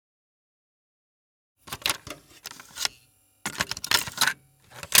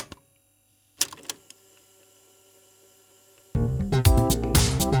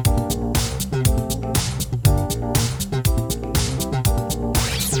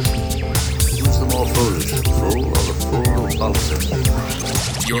all foolish, fool or the fool who follows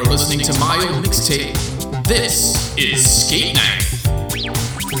it. You're listening to my old mixtape. This is Skate Night.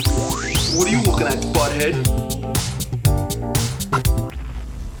 What are you looking at, butthead?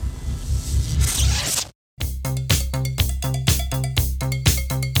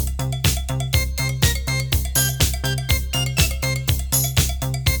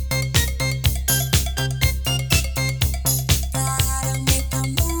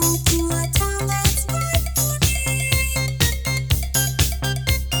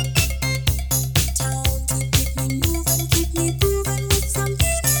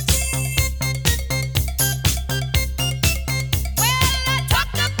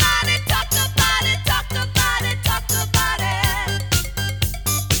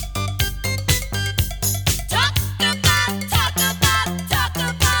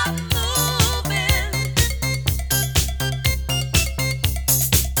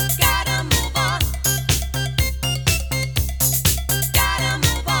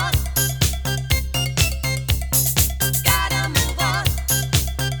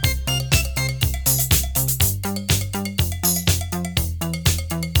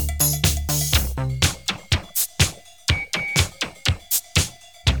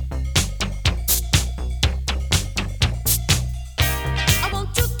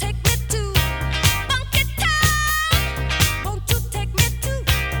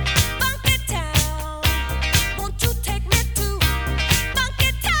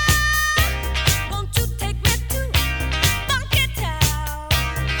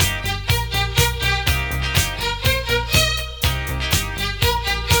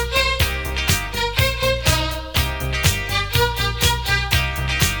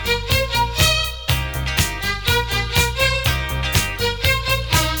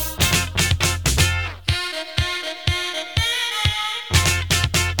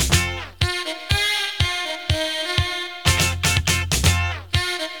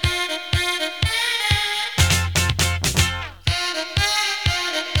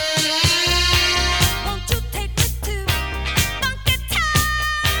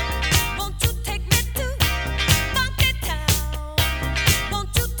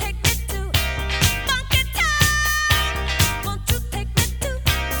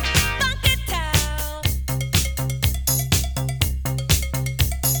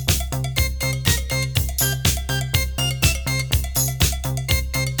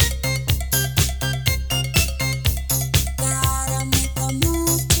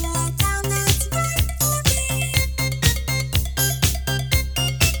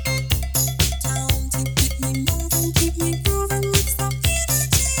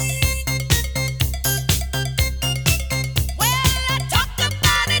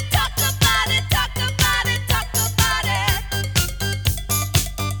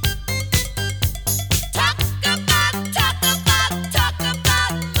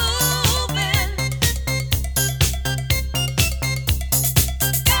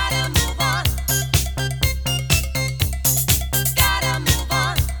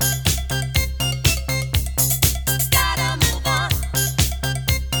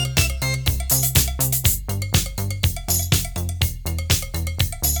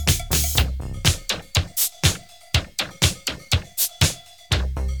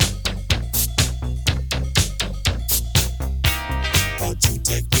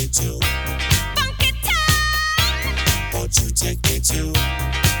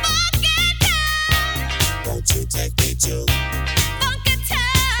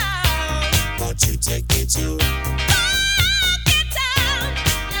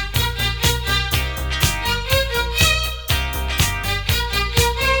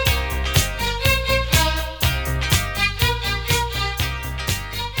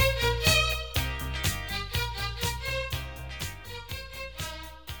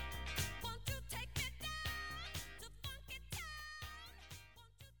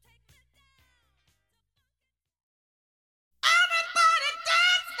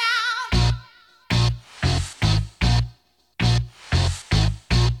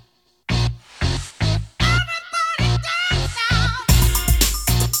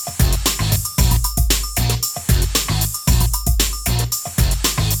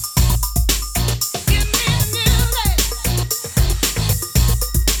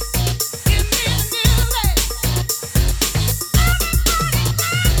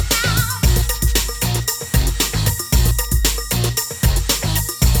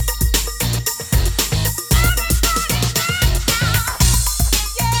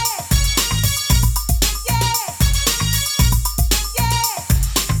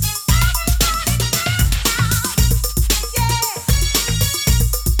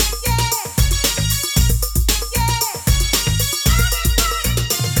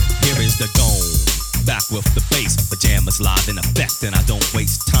 with the bass. Pajamas live in effect, and I don't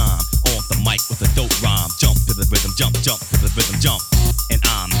waste time. On the mic with a dope rhyme. Jump to the rhythm, jump to the rhythm, jump. And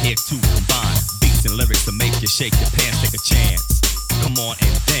I'm here to combine beats and lyrics to make you shake your pants, take a chance. Come on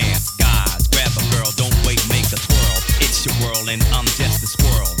and dance, guys. Grab a girl, don't wait, make a twirl. It's your world, and I'm just a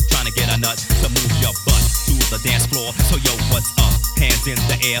squirrel. Trying to get a nut to move your butt to the dance floor. So yo, what's up? Hands in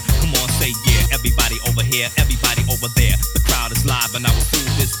the air. Come on, say yeah. Everybody over here, everybody over there. The crowd is live, and I will do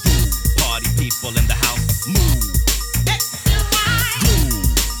this groove. Party people in the house, move. Groove.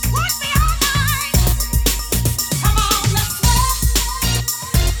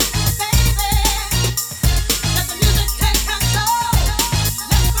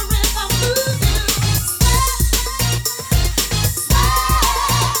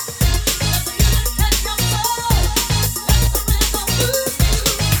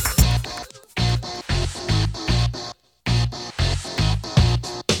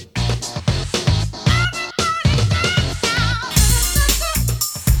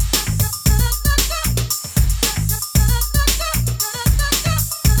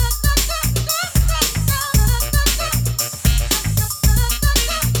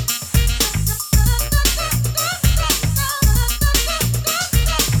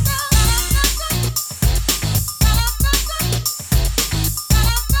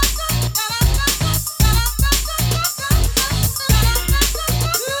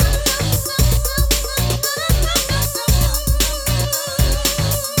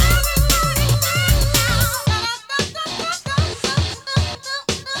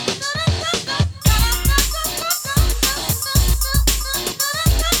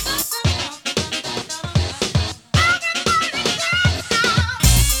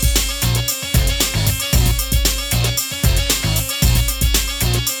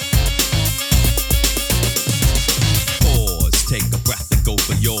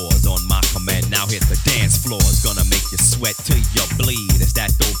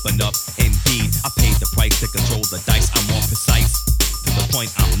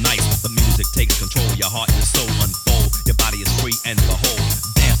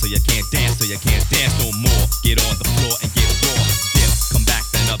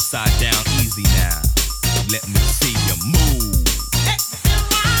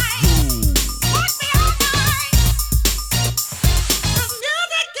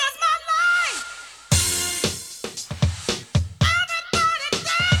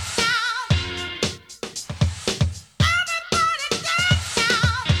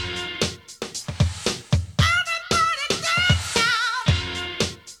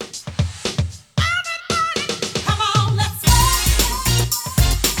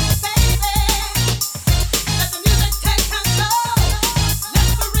 Let the music take control.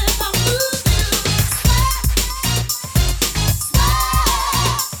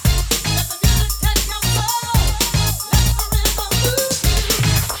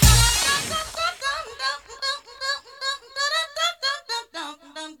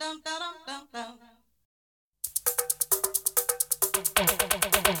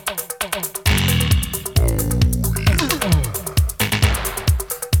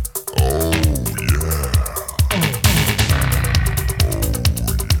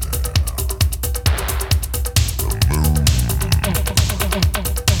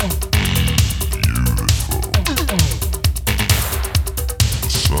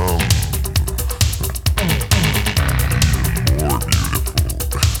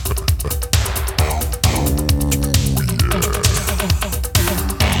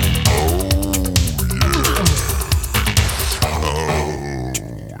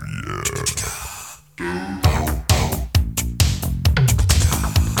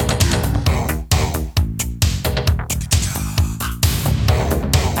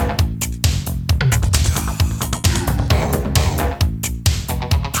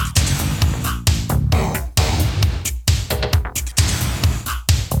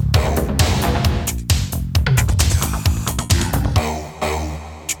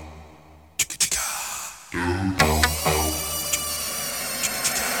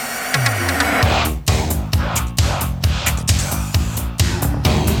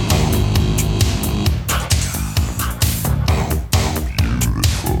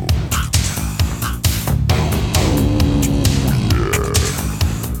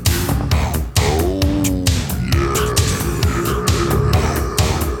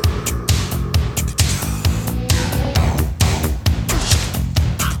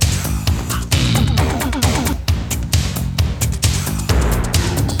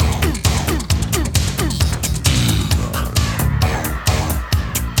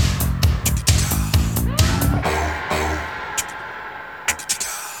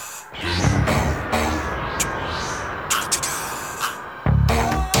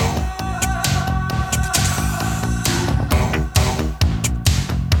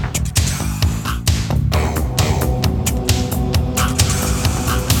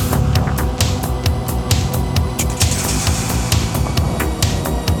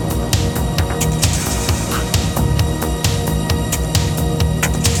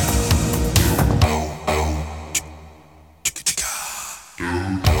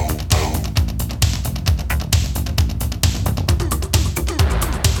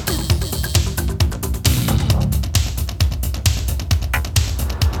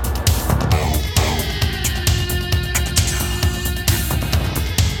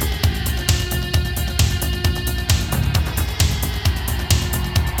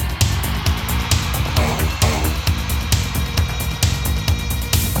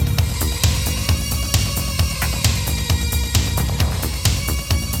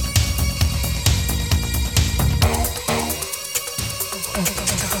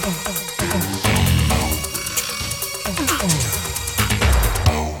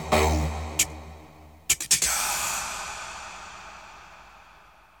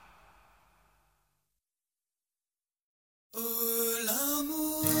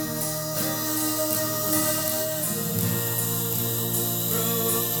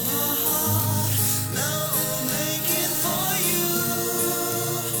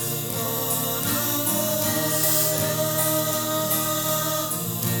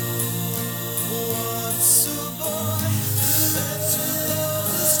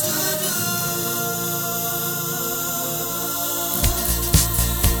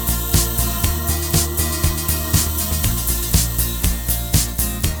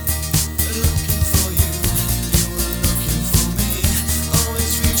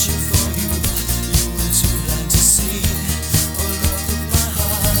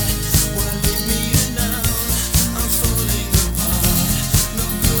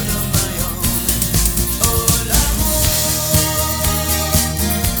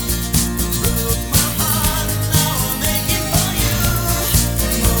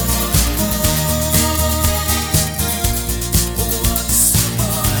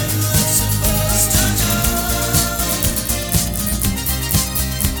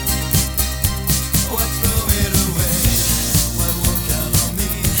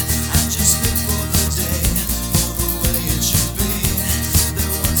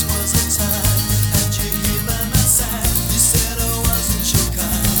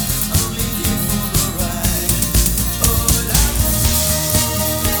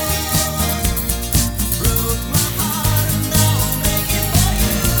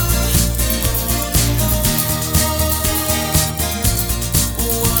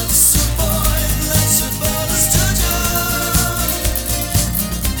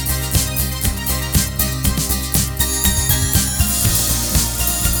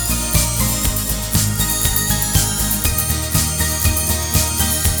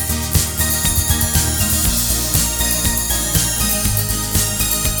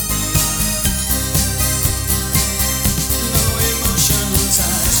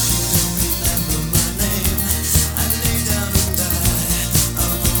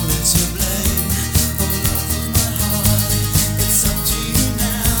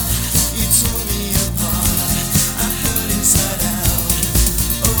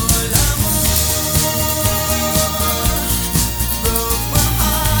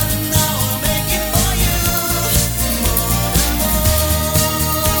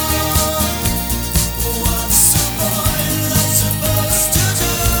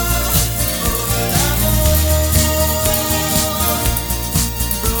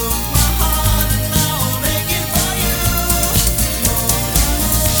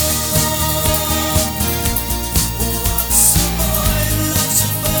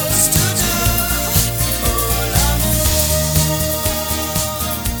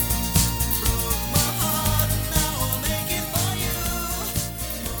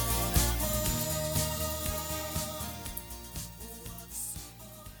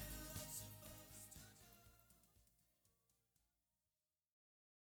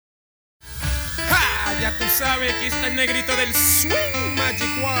 Ya tú sabes, aquí está el negrito del swing Magic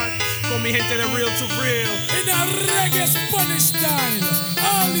One con mi gente de Real to Real. In a reggae Spanish style,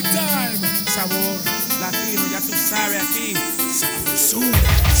 all the time. Sabor latino, ya tú sabes aquí. Sabrosura.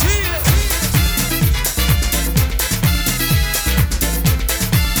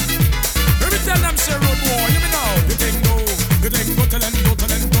 Let me tell them, say, road boy, you me know. You tengo talento.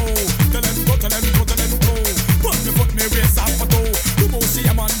 Put me race off a toe. You must see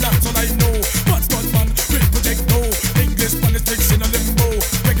a man, that's all I know. But man, with projecto. English, Spanish, mix in a limbo.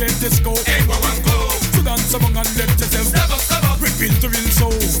 Reggae disco, En Guaguancó. so dance among and let yourself Step up. Rip into real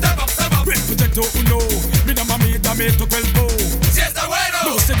soul. Step up. Rip projecto uno. Mira mamita, me toca el bo. Si está bueno.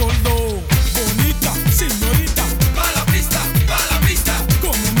 No se goldo. Bonita, señorita. Pa' la pista.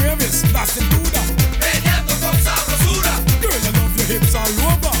 Como mueves la cintura. Peleando con sabrosura. Girl, I love your hips all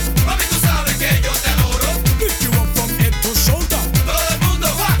over. Mami, tú sabes que yo te adoro. Pick you up from head to shoulder. Todo el mundo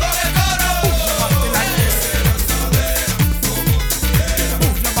va con el coro. Move your body like this.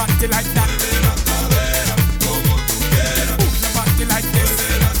 Move your body like that. Move your body like this.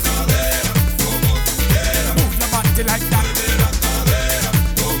 Move your body like that.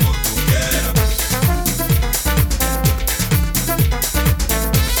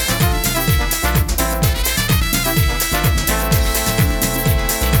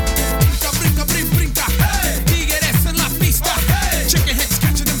 Brinca. Hey. Tigres en la pista. Hey. Chicken heads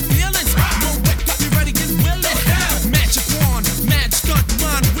catching them feelings. No wake up, you ready, get willing. Magic wand, mad stunt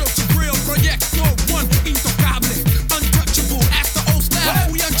man, real to real, proyecto one, intocable, untouchable, as the old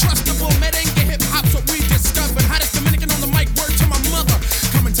style. We untrustable, merengue hip hop, so we discovered. Hottest Dominican on the mic, word to my mother.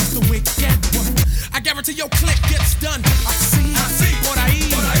 Come and test the wicked one. I guarantee your click gets done. Así, por ahí.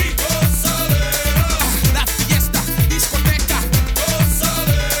 La fiesta, discoteca.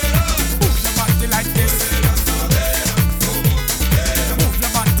 Move your body like this. Move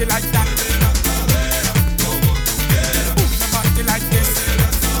your body like that. Move your body like this.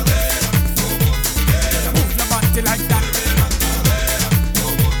 Move your body like that.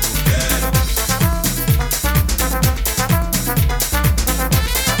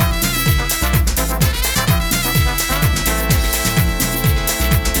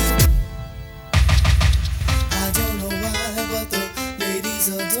 I don't know why, but the ladies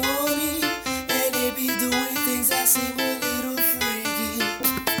adore me, and they be doing things that seem a little freaky.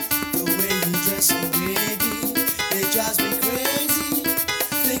 The way you dress so baby, it drives me crazy.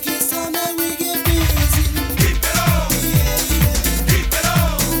 Think it's time that we get busy. Keep it on. Yeah. Keep it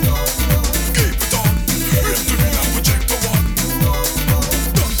on. Keep it on. Real to real and projecto one.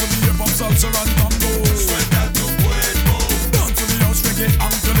 Down to the hip hop, salsa and tango. Suelta tu cuerpo. Down to the house reggae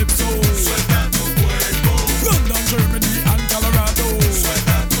and calypso. Suelta tu cuerpo. London, Germany and Colorado.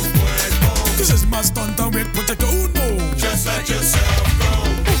 Suelta tu cuerpo. This is my stunt and with protector uno. Just let yourself go.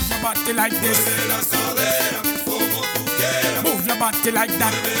 Move your body like this. De la cadera como tú quieras. Move your body like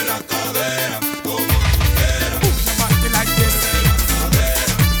that. De la cadera como tú quieras. Move your body like this.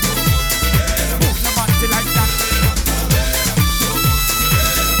 Move your body like that.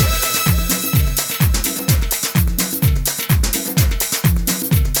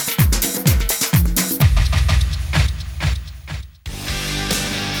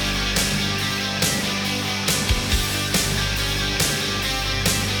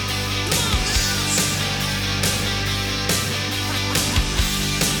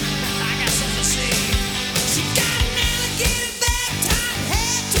 I got something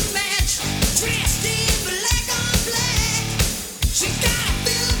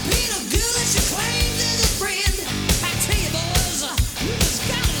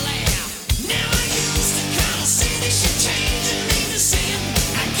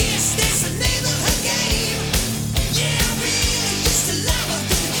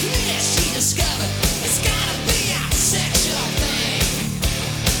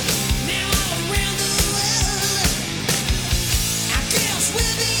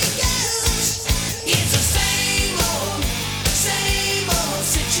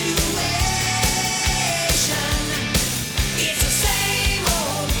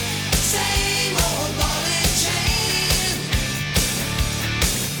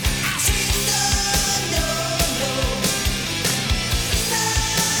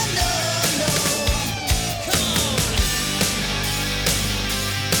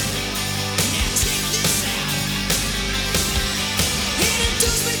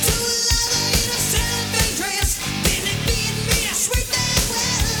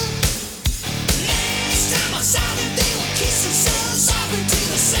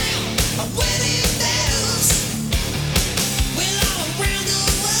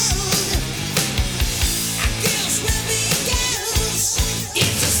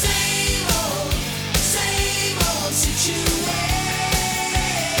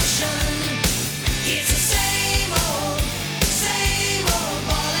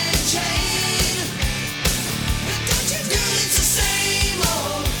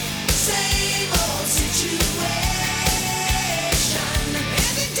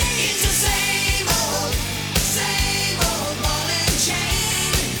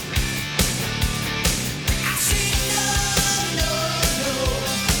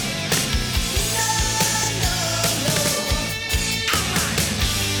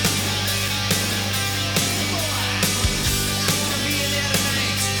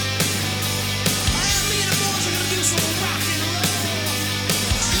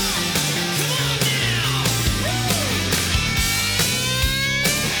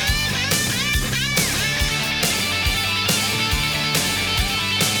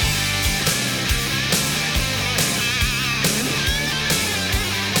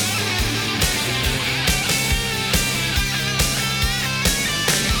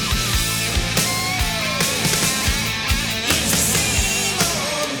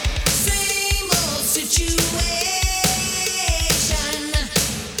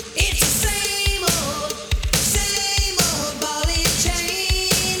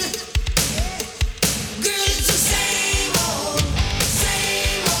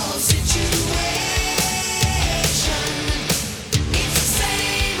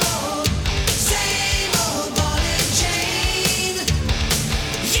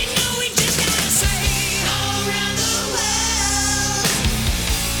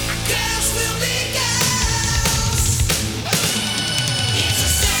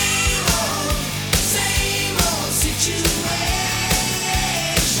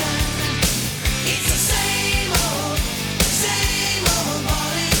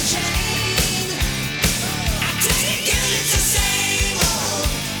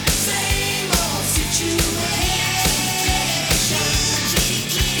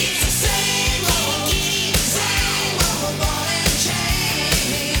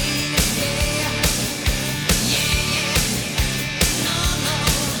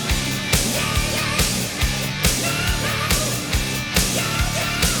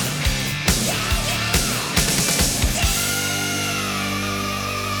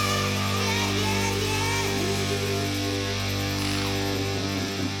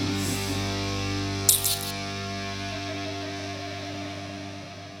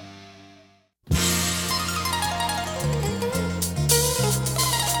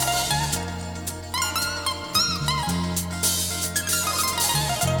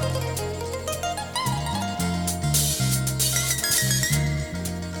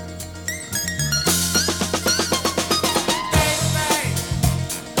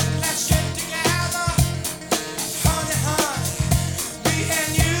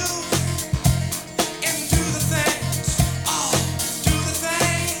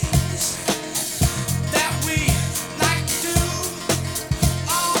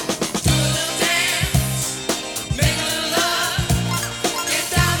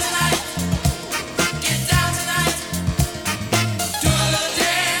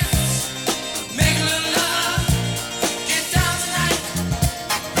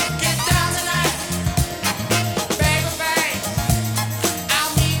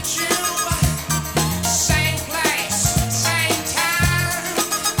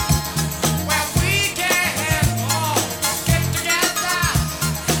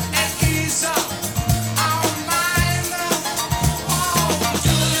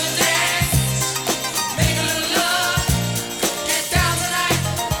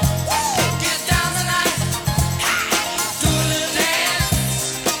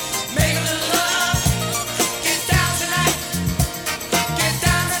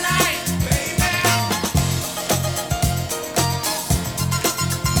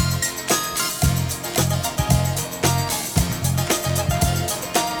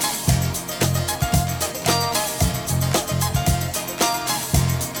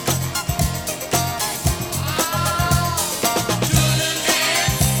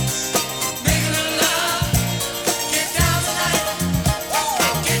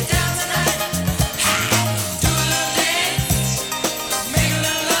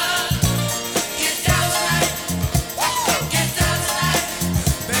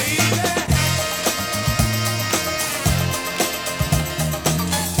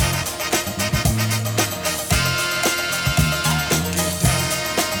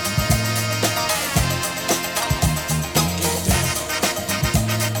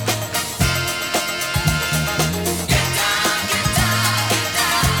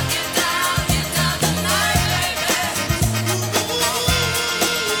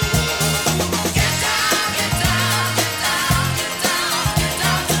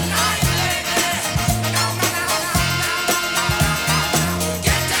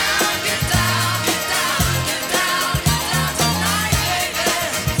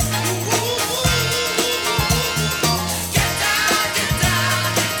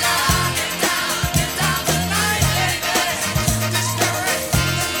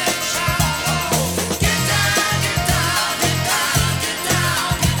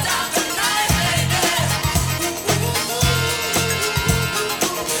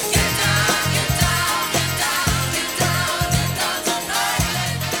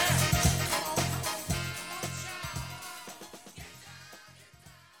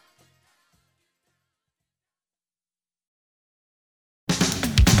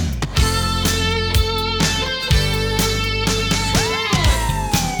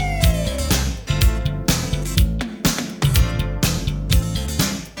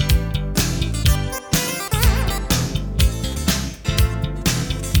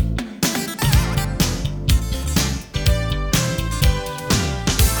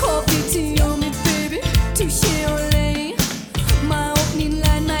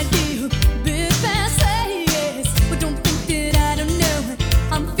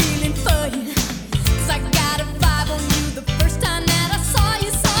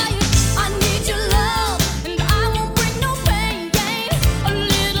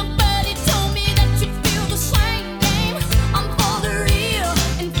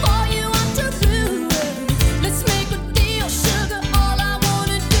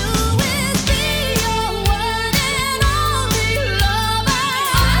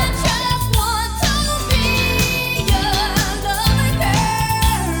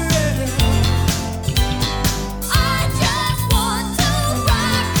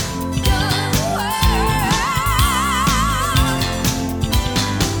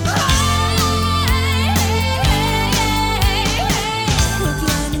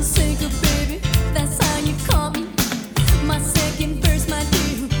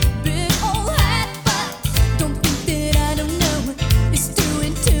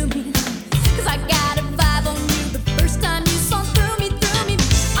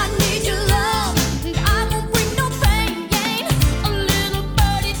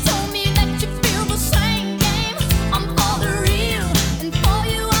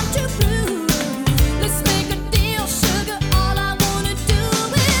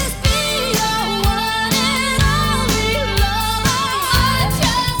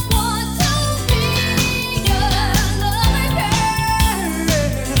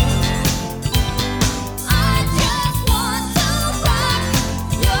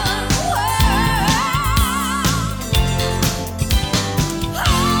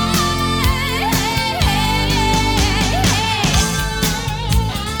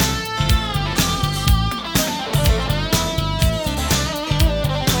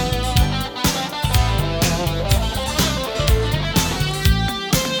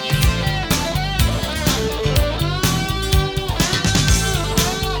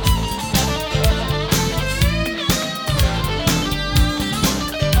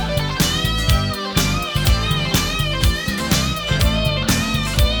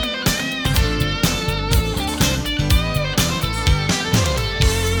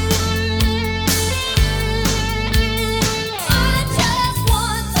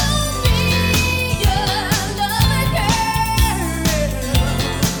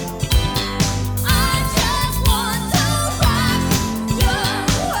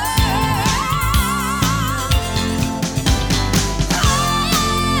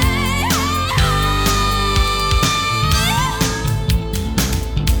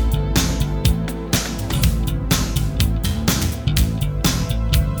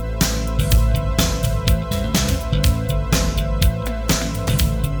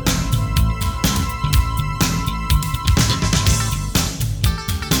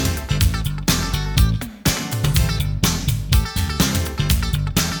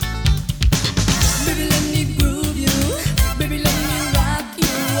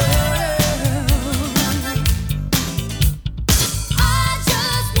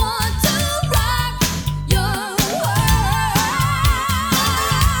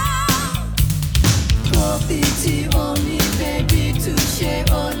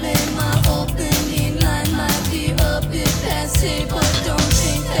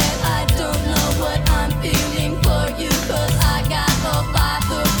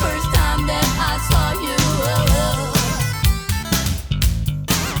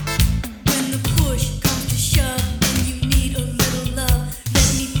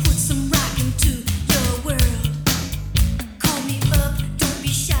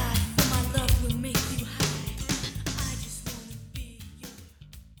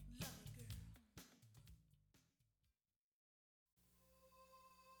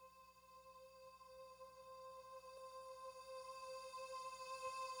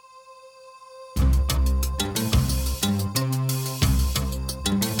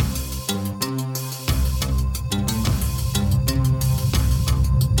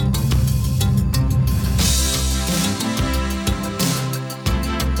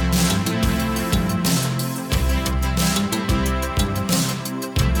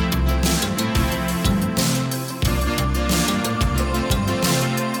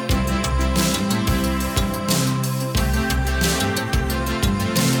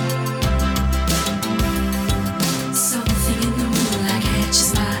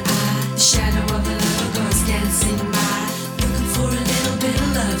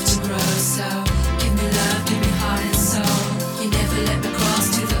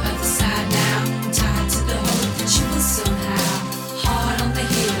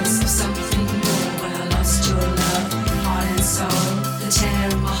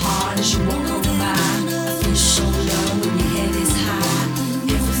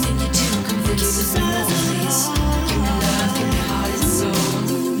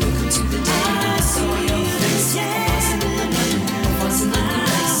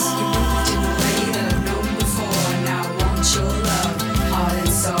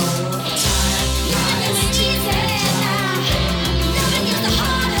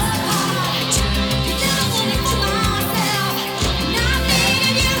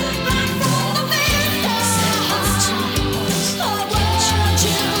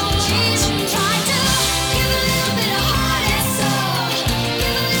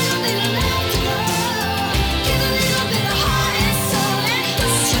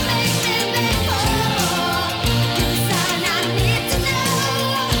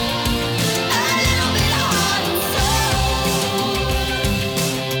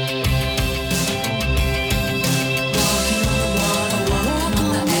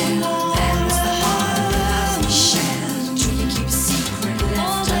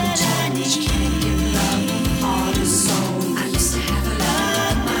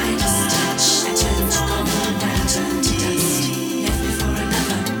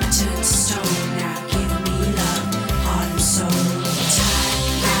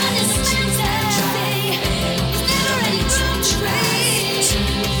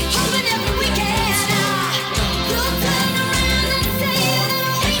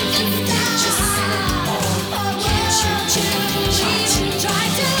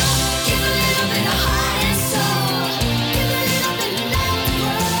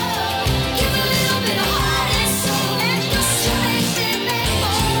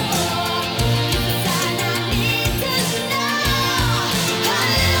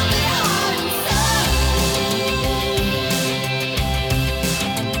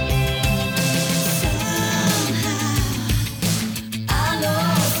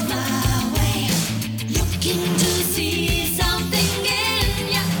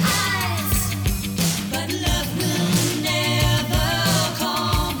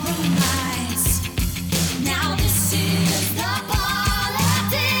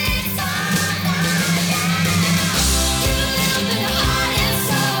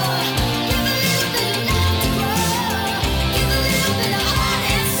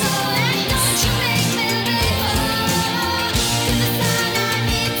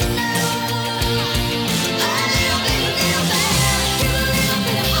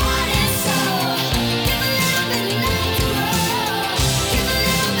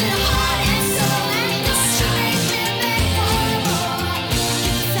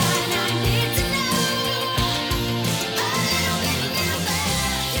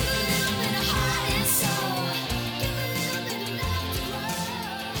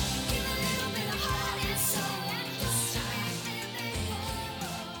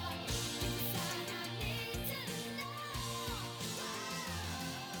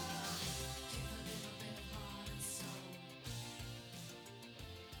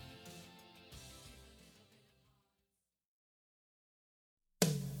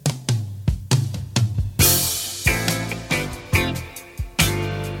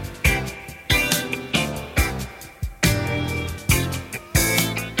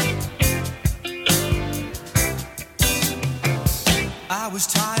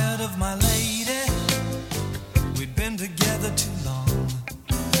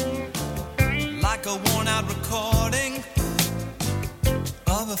like a worn-out recording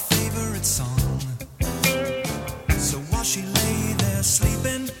of a favorite song. So while she lay there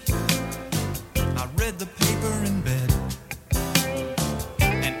sleeping, I read the paper in bed.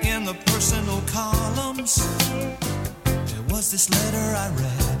 And in the personal columns, there was this letter I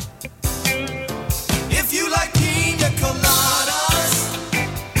read. If you like pina coladas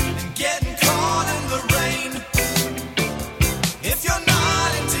and getting caught in the rain, if you're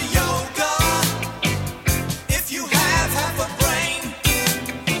not into yoga, if you have half a brain,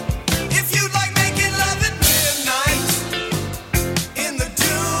 if you like making love at midnight in the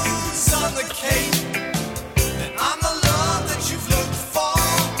dunes on the Cape, then I'm the love that you've looked for.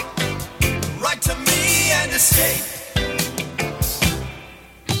 Write to me and escape.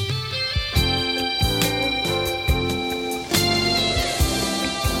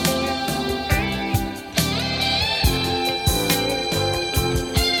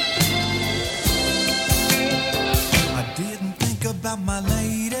 About my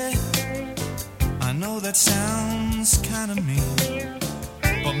lady, I know that sounds kinda mean,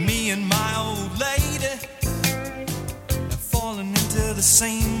 but me and my old lady have fallen into the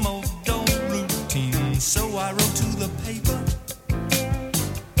same old routine. So I wrote to the paper,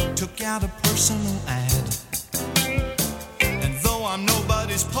 took out a personal ad, and though I'm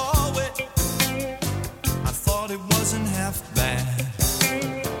nobody's poet, I thought it wasn't half bad.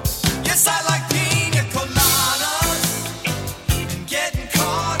 Yes, I like pina coladas and getting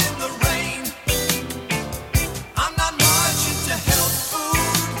caught in the rain. I'm not much into health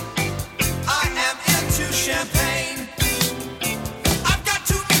food, I am into champagne. I've got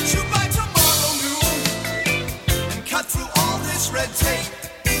to meet you by tomorrow noon and cut through all this red tape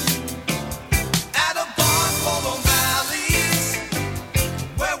at a bar called O'Malley's,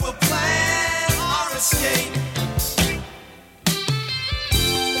 where we'll plan our escape.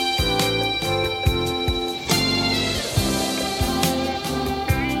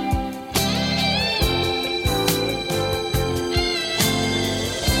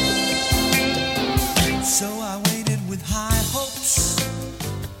 So I waited with high hopes,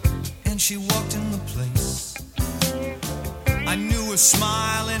 and she walked in the place. I knew her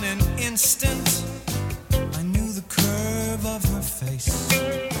smile in an instant, I knew the curve of her face.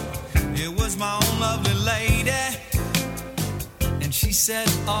 It was my own lovely lady, and she said,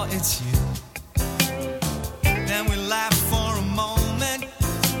 oh, it's you. Then we laughed for a moment,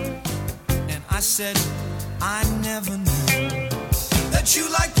 and I said, I never knew that you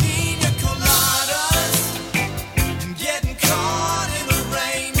like pina coladas and getting caught in the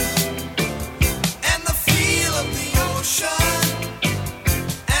rain and the feel of the ocean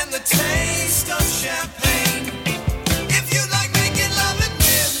and the taste of champagne. If you like making love at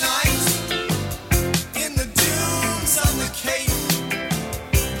midnight in the dunes on the Cape,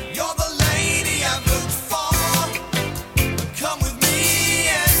 you're the lady I've looked for. Come with me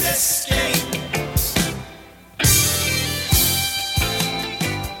and escape.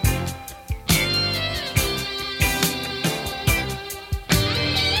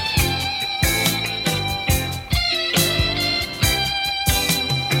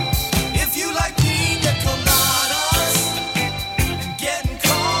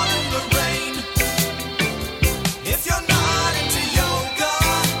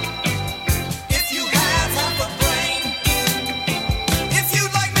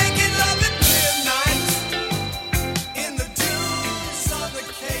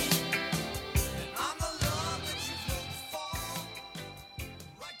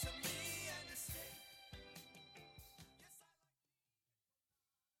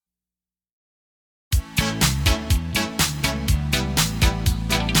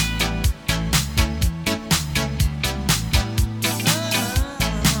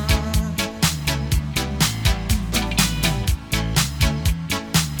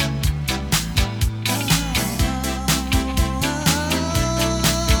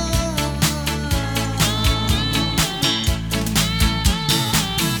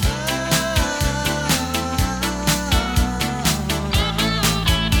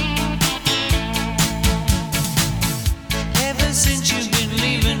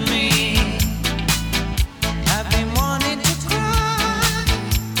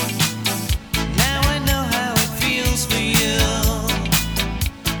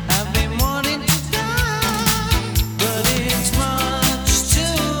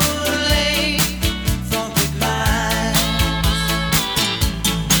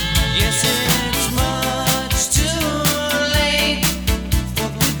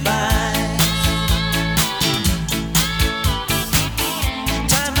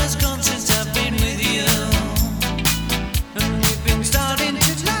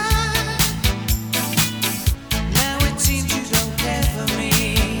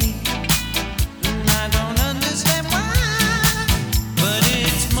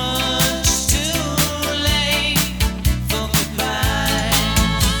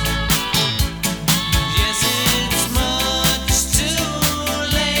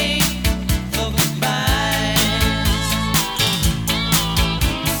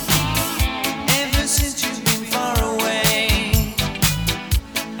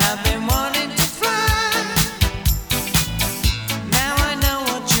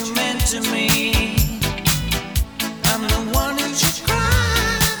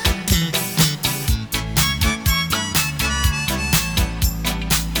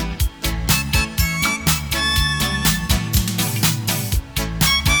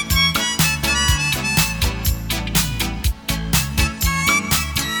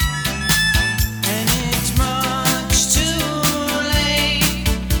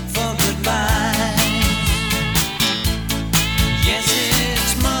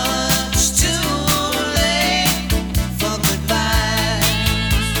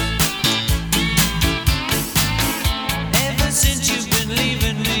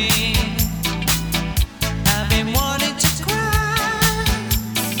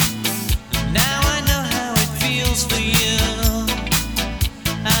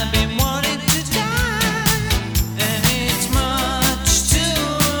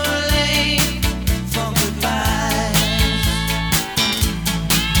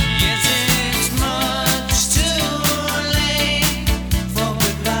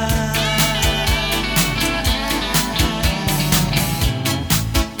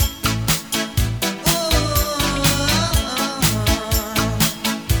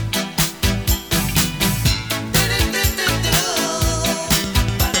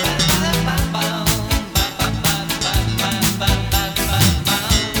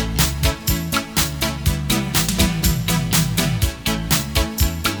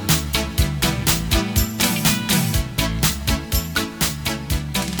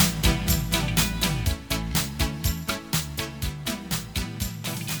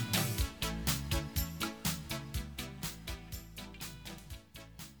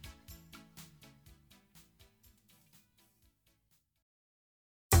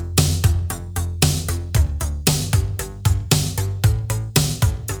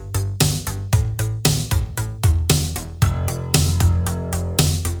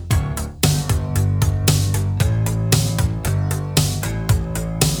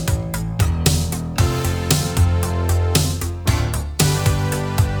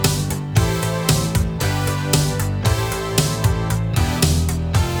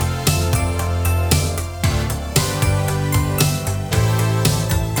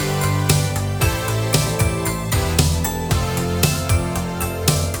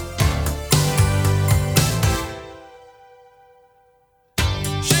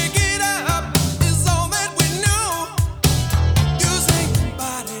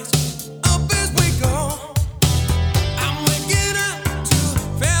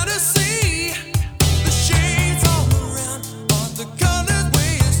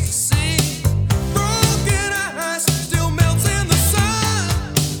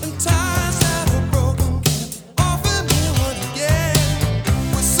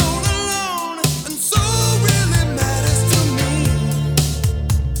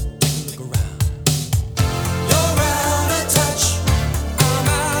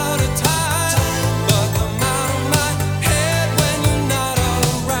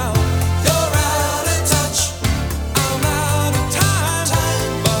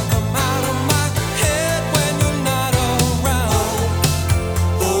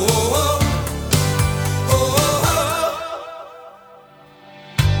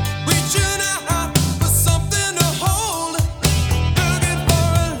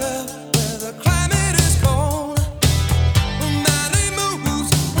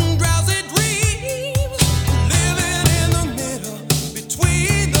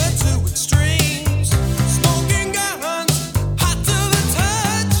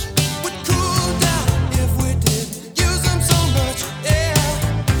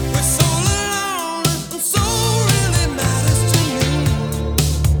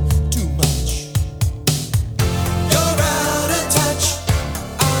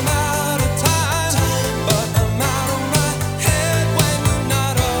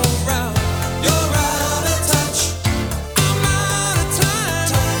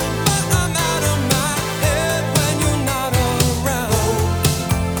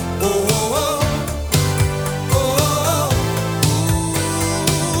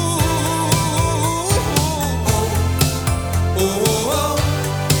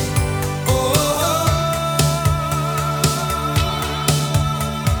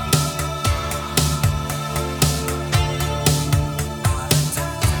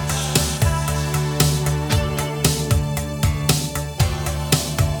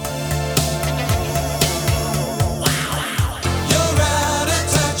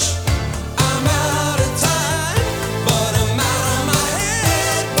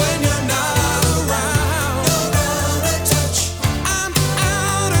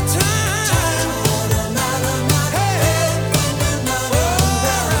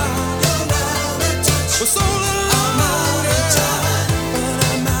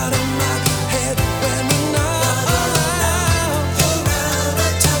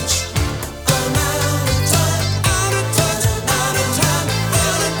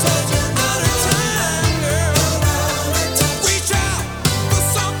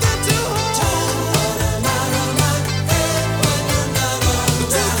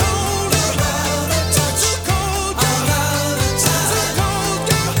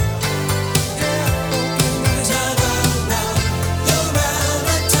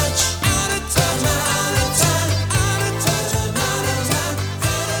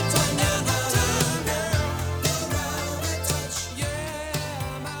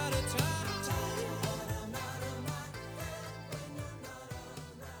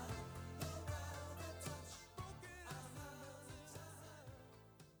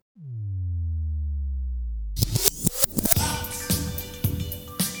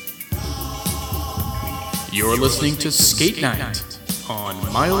 You're listening to Skate Night on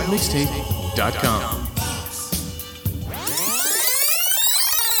myoldmixtape.com.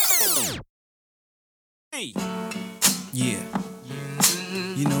 Yeah.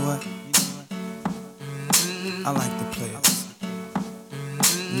 You know what? I like the players.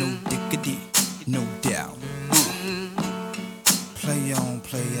 No diggity, no doubt. Play on,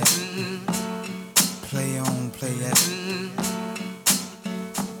 play it. Play on, play it.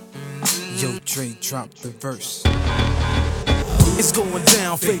 Yo, Dre, drop the verse. It's going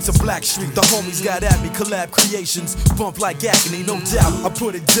down, fade to Blackstreet. The homies got at me, collab creations. Bump like agony, no doubt. I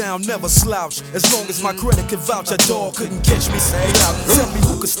put it down, never slouch. As long as my credit can vouch, a dog couldn't catch me. Say out. Tell me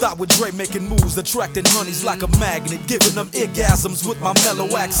who could stop with Dre making moves, attracting honeys like a magnet, giving them orgasms with my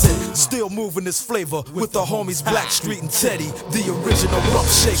mellow accent. Still moving this flavor with the homies Blackstreet and Teddy, the original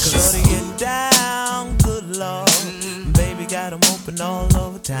rough shakers. Shutting it down, good lord. Baby got 'em open all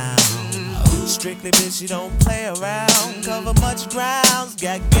over town. Strictly bitch, you don't play around. Cover much grounds,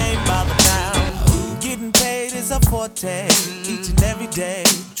 got game by the pound. Getting paid is a forte, each and every day.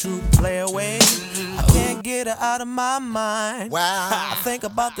 True play away. I can't get her out of my mind. Wow. I think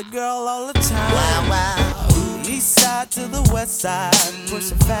about the girl all the time. Wow, wow. East side to the west side,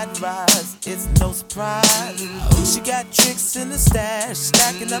 pushing fat rides, it's no surprise. She got tricks in the stash,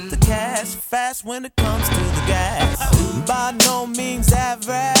 stacking up the cash, fast when it comes to the gas. By no means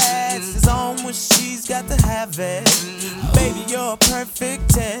average, it's on when she's got to have it. Baby, you're a perfect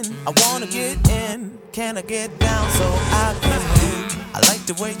 10, I wanna get in, can I get down so I can win? I like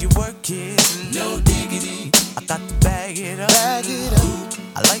the way you work it, no diggity, I got to bag it up. Bag it up.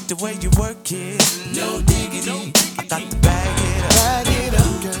 I like the way you work it, no diggity, I got to bag it up. Bag it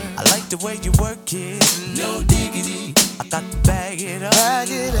up, girl. I like the way you work it, no diggity, I got to bag it up. Bag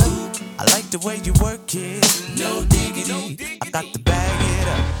it up. I like the way you work it, no diggity, I got to bag it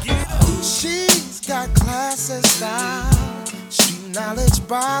up. She's got class and style, street knowledge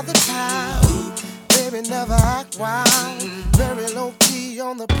by the pound. Baby never act wild, very low key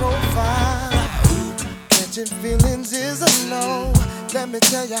on the profile. Catching feelings is a no. Let me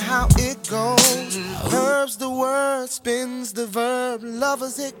tell you how it goes. Herbs the word, spins the verb.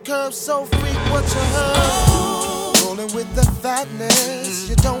 Lovers hit curves, so freak what you heard. Rolling with the fatness,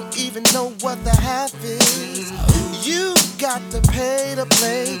 you don't even know what the half is. You got to pay to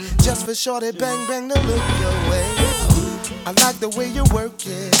play, just for shorty bang bang to look your way. I like the way you work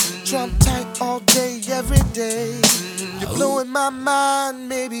it, Trump tight all day, every day. You're blowing my mind,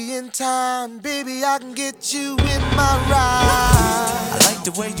 maybe in time, baby, I can get you in my ride. I like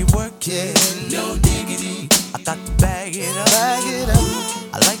the way you work it, no diggity, I got to bag it up. Bag it up.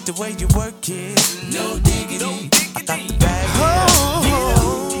 I like the way you work it, no diggity, I got to bag it up.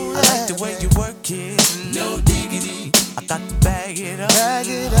 I like the way you work it, no diggity, I got to bag it up. Bag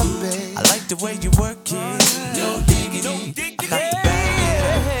it up, babe. I like the way you work it, no diggity, I got to bag it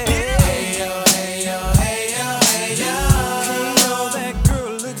up. Hey yo, hey yo, hey yo, hey yo. Hey yo, that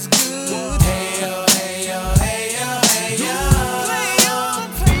girl looks good. Hey yo, hey yo, hey yo, hey yo. Play on,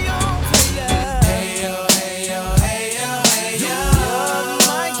 play on, play on. Hey yo, hey yo, hey yo, hey yo. You're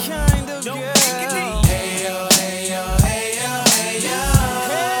my kind of girl. Hey yo, hey yo, hey yo, hey yo.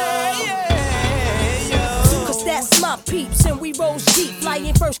 Hey yo. Cause that's my peeps and we rose deep,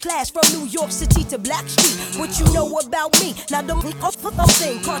 flying first class from New York City to Blackstreet. What you know about me? Now the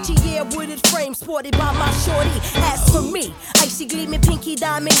thing, Cartier wooded frame sported by my shorty. As for me, icy gleaming pinky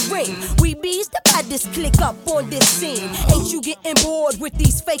diamond ring. We bees the baddest click up on this scene. Ain't you getting bored with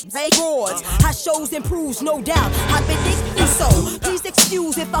these fake broads? How shows improves, no doubt. I've been thinking so. Please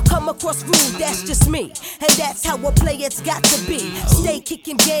excuse if I come across rude. That's just me, and that's how a player's got to be. Stay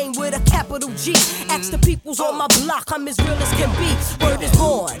kicking game with a capital G. Ask the peoples on my block, I'm as real as can be. Word is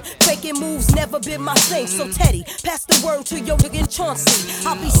born, faking moves never been my thing. So Teddy, pass the word to your nigga Chauncey.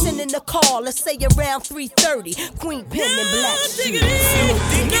 I'll be sending the call, let's say around 3:30. Queen Pen and Blackstreet. I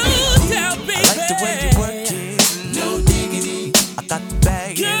like the way you work it, no diggity, I got to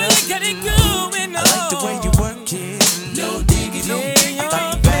bag it up. I like the way you work it, no diggity, I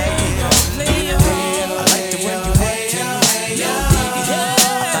got to bag it up. I like the way you work it, no diggity,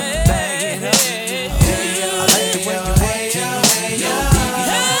 I got to bag it up. I like the way you work it, no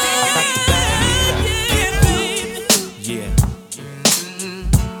diggity, I got to bag it up. Yeah,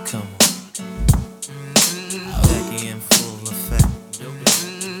 come on. Jackie in full effect,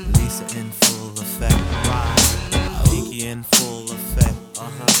 Lisa in full effect, Pinky in full effect,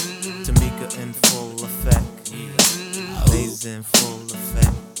 Tamika in full effect, Lazy in full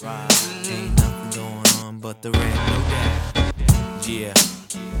effect, ain't nothing going on but the rent, no doubt. Yeah,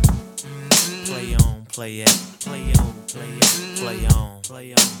 play on, play it, play on, play it, play on,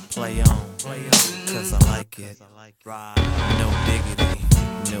 play on, play on, play on, cause I like it. No diggity,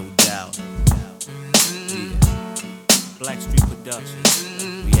 no doubt. Yeah. Blackstreet Productions.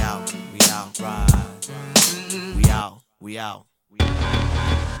 We out, ride. We out, we out.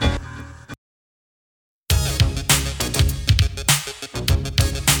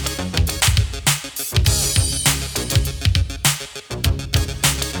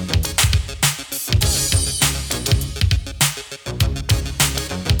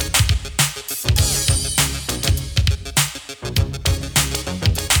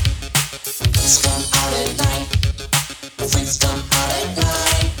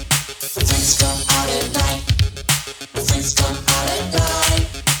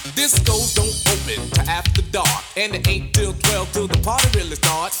 Discos don't open till after dark, and it ain't till 12 till the party really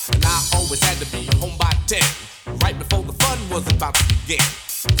starts. And I always had to be home by 10, right before the fun was about to begin.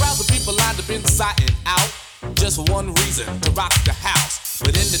 Crowds of people lined up inside and out, just for one reason, to rock the house.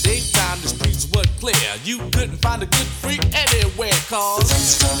 But in the daytime, the streets were clear. You couldn't find a good freak anywhere, cause the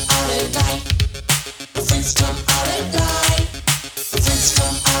freaks come out at night. The freaks come out at night. The freaks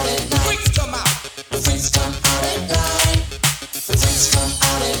come out at night. Freaks come out. The freaks come out at night. The freaks come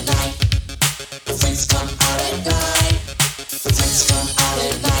out at night. The freaks come out at night. The freaks come out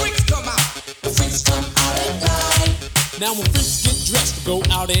at night. Freaks come out. The freaks come out at night. Now when freaks get dressed to go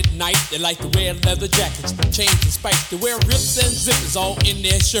out at night, they like to wear leather jackets, chains and spikes. They wear rips and zippers all in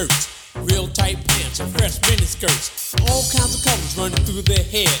their shirts, real tight pants and fresh mini skirts. All kinds of colors running through their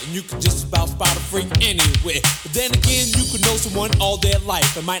hair, and you can just about spot a freak anywhere. But then again, you could know someone all their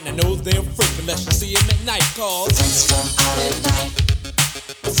life and might not know they're a freak unless you see them at night, cause the freaks come out at night.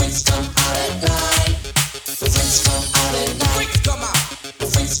 The freaks come out at night. The freaks come out at night. Freaks come out. The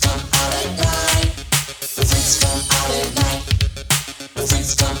freaks come out at night. The freaks come out at night. The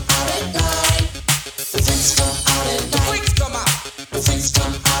freaks come out at night. The freaks come out at night. Freaks come out. The freaks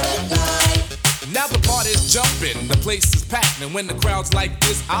come out at night. Now the party's jumping, the place is packed, and when the crowd's like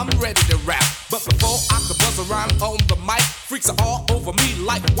this, I'm ready to rap. But before I can buzz a rhyme on the mic, freaks are all over me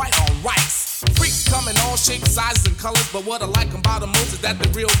like white on rice. Freaks come in all shapes, sizes, and colors, but what I like about them most is that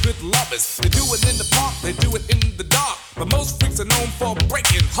they're real good lovers. They do it in the park, they do it in the dark, but most freaks are known for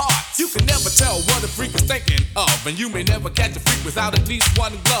breaking hearts. You can never tell what a freak is thinking of, and you may never catch a freak without at least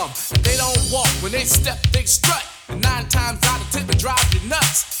one glove. And they don't walk, when they step, they strut, and 9 times out of 10 they drive you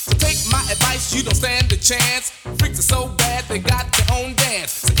nuts. So take my advice, you don't stand a chance. Freaks are so bad, they got their own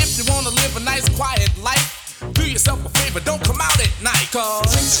dance. So if you wanna live a nice, quiet life, do yourself a favor, don't come out at night,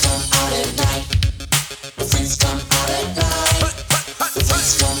 cause freaks come out at night. The freaks come out at night. The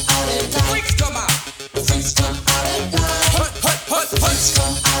freaks come out at night. Freaks come out. The freaks come out at night. The freaks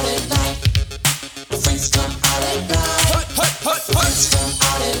come out at night. The freaks come out at night. The freaks come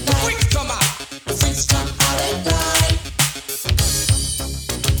out at night. Freaks come out. The freaks come out at night.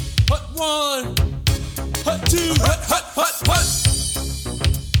 Hut 1, hut 2, hut.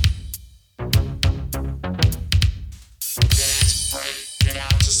 Get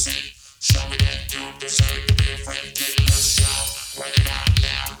out to sea, show me that.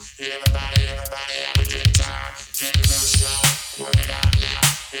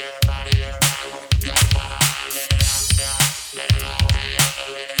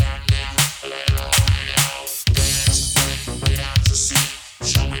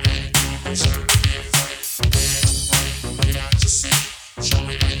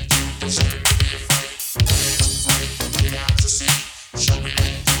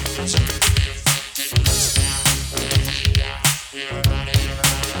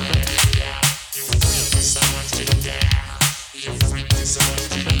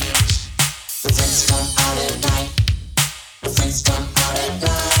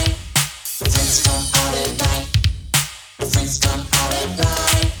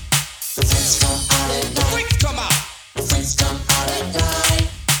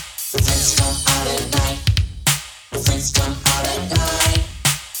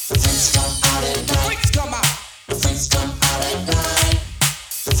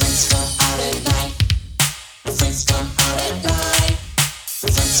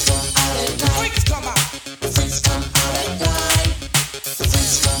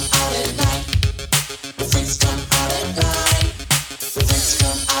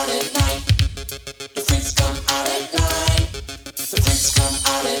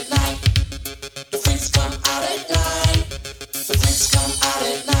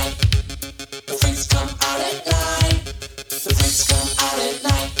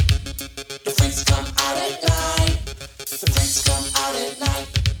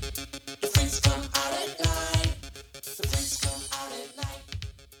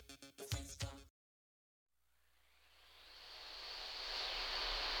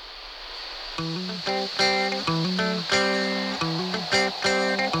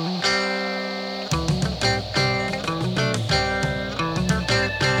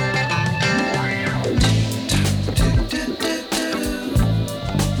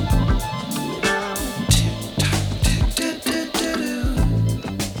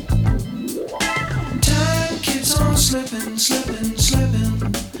 Slipping, slipping, slipping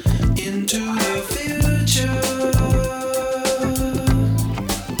into the future.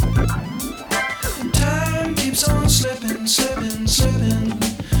 Time keeps on slipping, slipping, slipping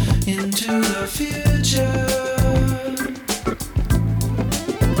into the future.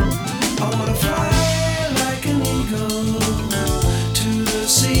 I wanna fly like an eagle to the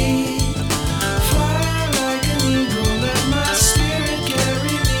sea. Fly like an eagle, let my spirit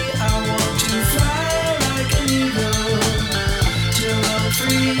carry me. I want to fly like an eagle till I'm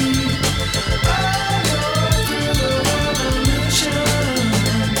free. I go through the revolution.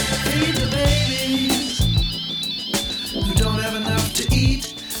 Feed the babies who don't have enough to eat.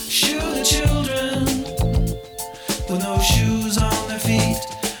 Shoe the children with no shoes on their feet.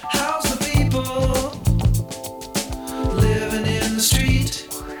 House the people living in the street.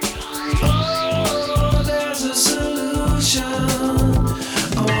 Oh, there's a solution.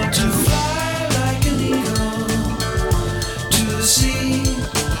 I want to fly like an eagle to the sea.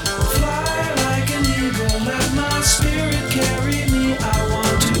 Fly like an eagle, let my spirit carry me. I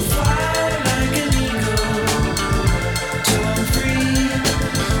want to fly like an eagle till I'm free.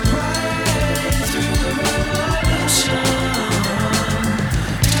 Right through the revolution.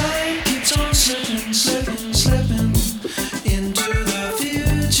 Time keeps on slipping, slipping, slipping into the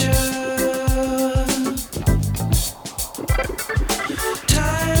future.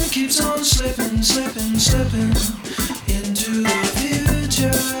 Time keeps on slipping, slipping, slipping into the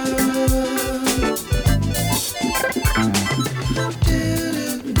future.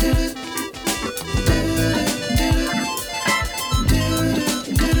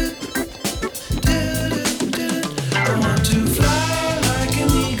 I want to fly like an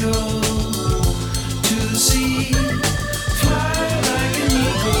eagle to the sea. Fly like an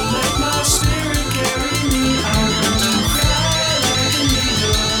eagle, let my spirit carry me. I want to fly like an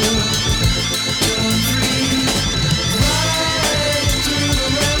eagle till I'm free. Right through the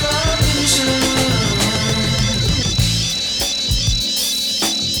revolution.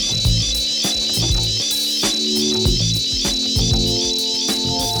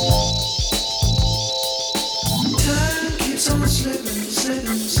 Time keeps on slipping,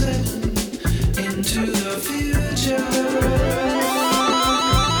 slipping, slipping into the future.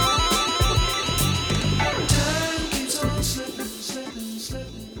 Time keeps on slipping, slipping,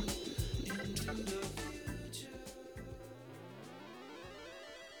 slipping into the future.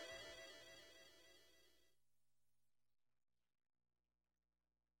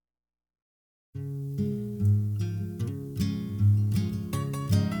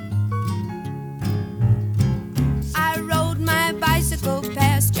 I rode my bicycle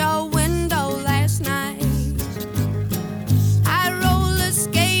past your window last night. I roller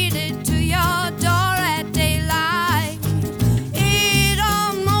skated to your door at daylight. It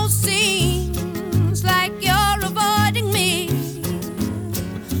almost seems like you're avoiding me.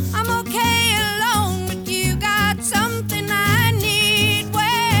 I'm okay alone, but you got something I need. Well,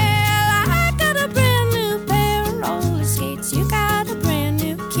 I got a brand new pair of roller skates. You got a brand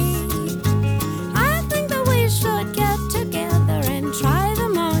new key. I think that we should get together and try them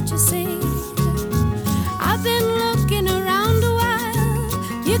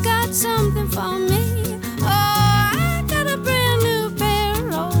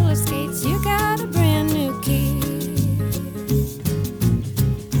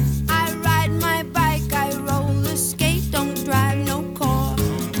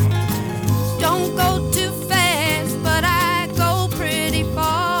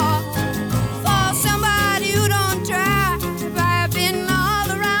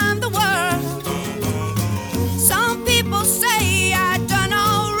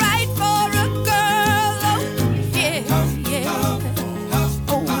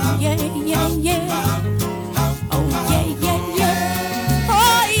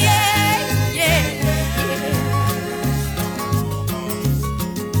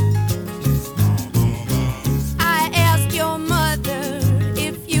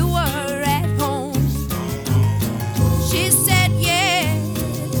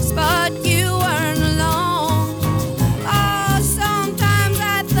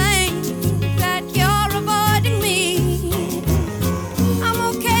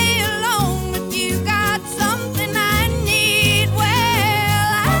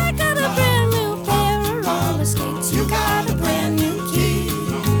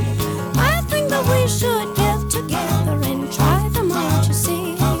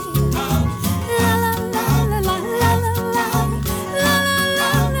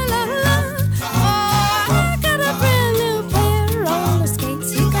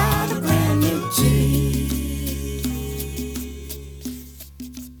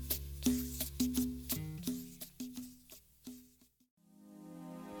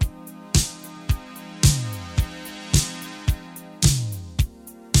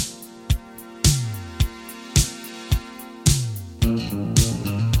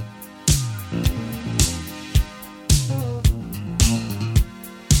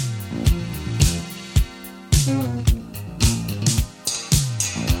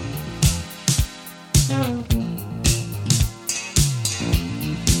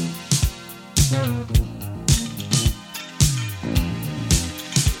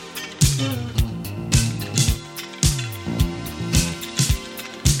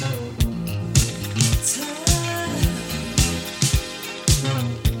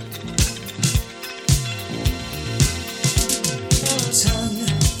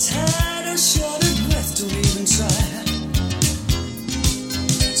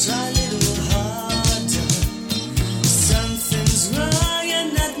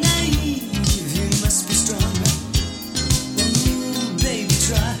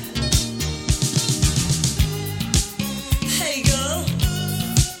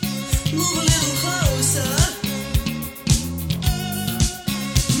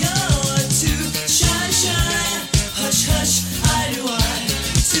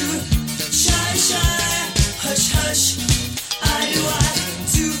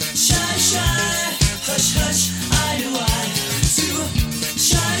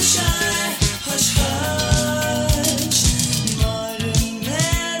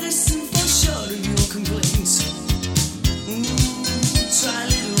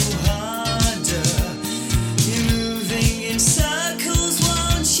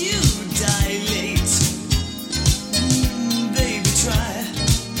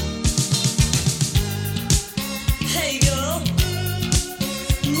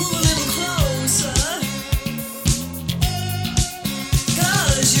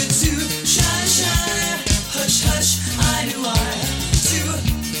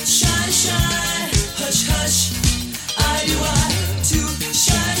hush, I do I to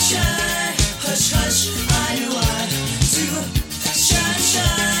shine, shine, hush, hush, I do I to shine,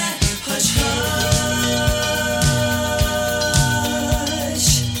 shine, hush, hush.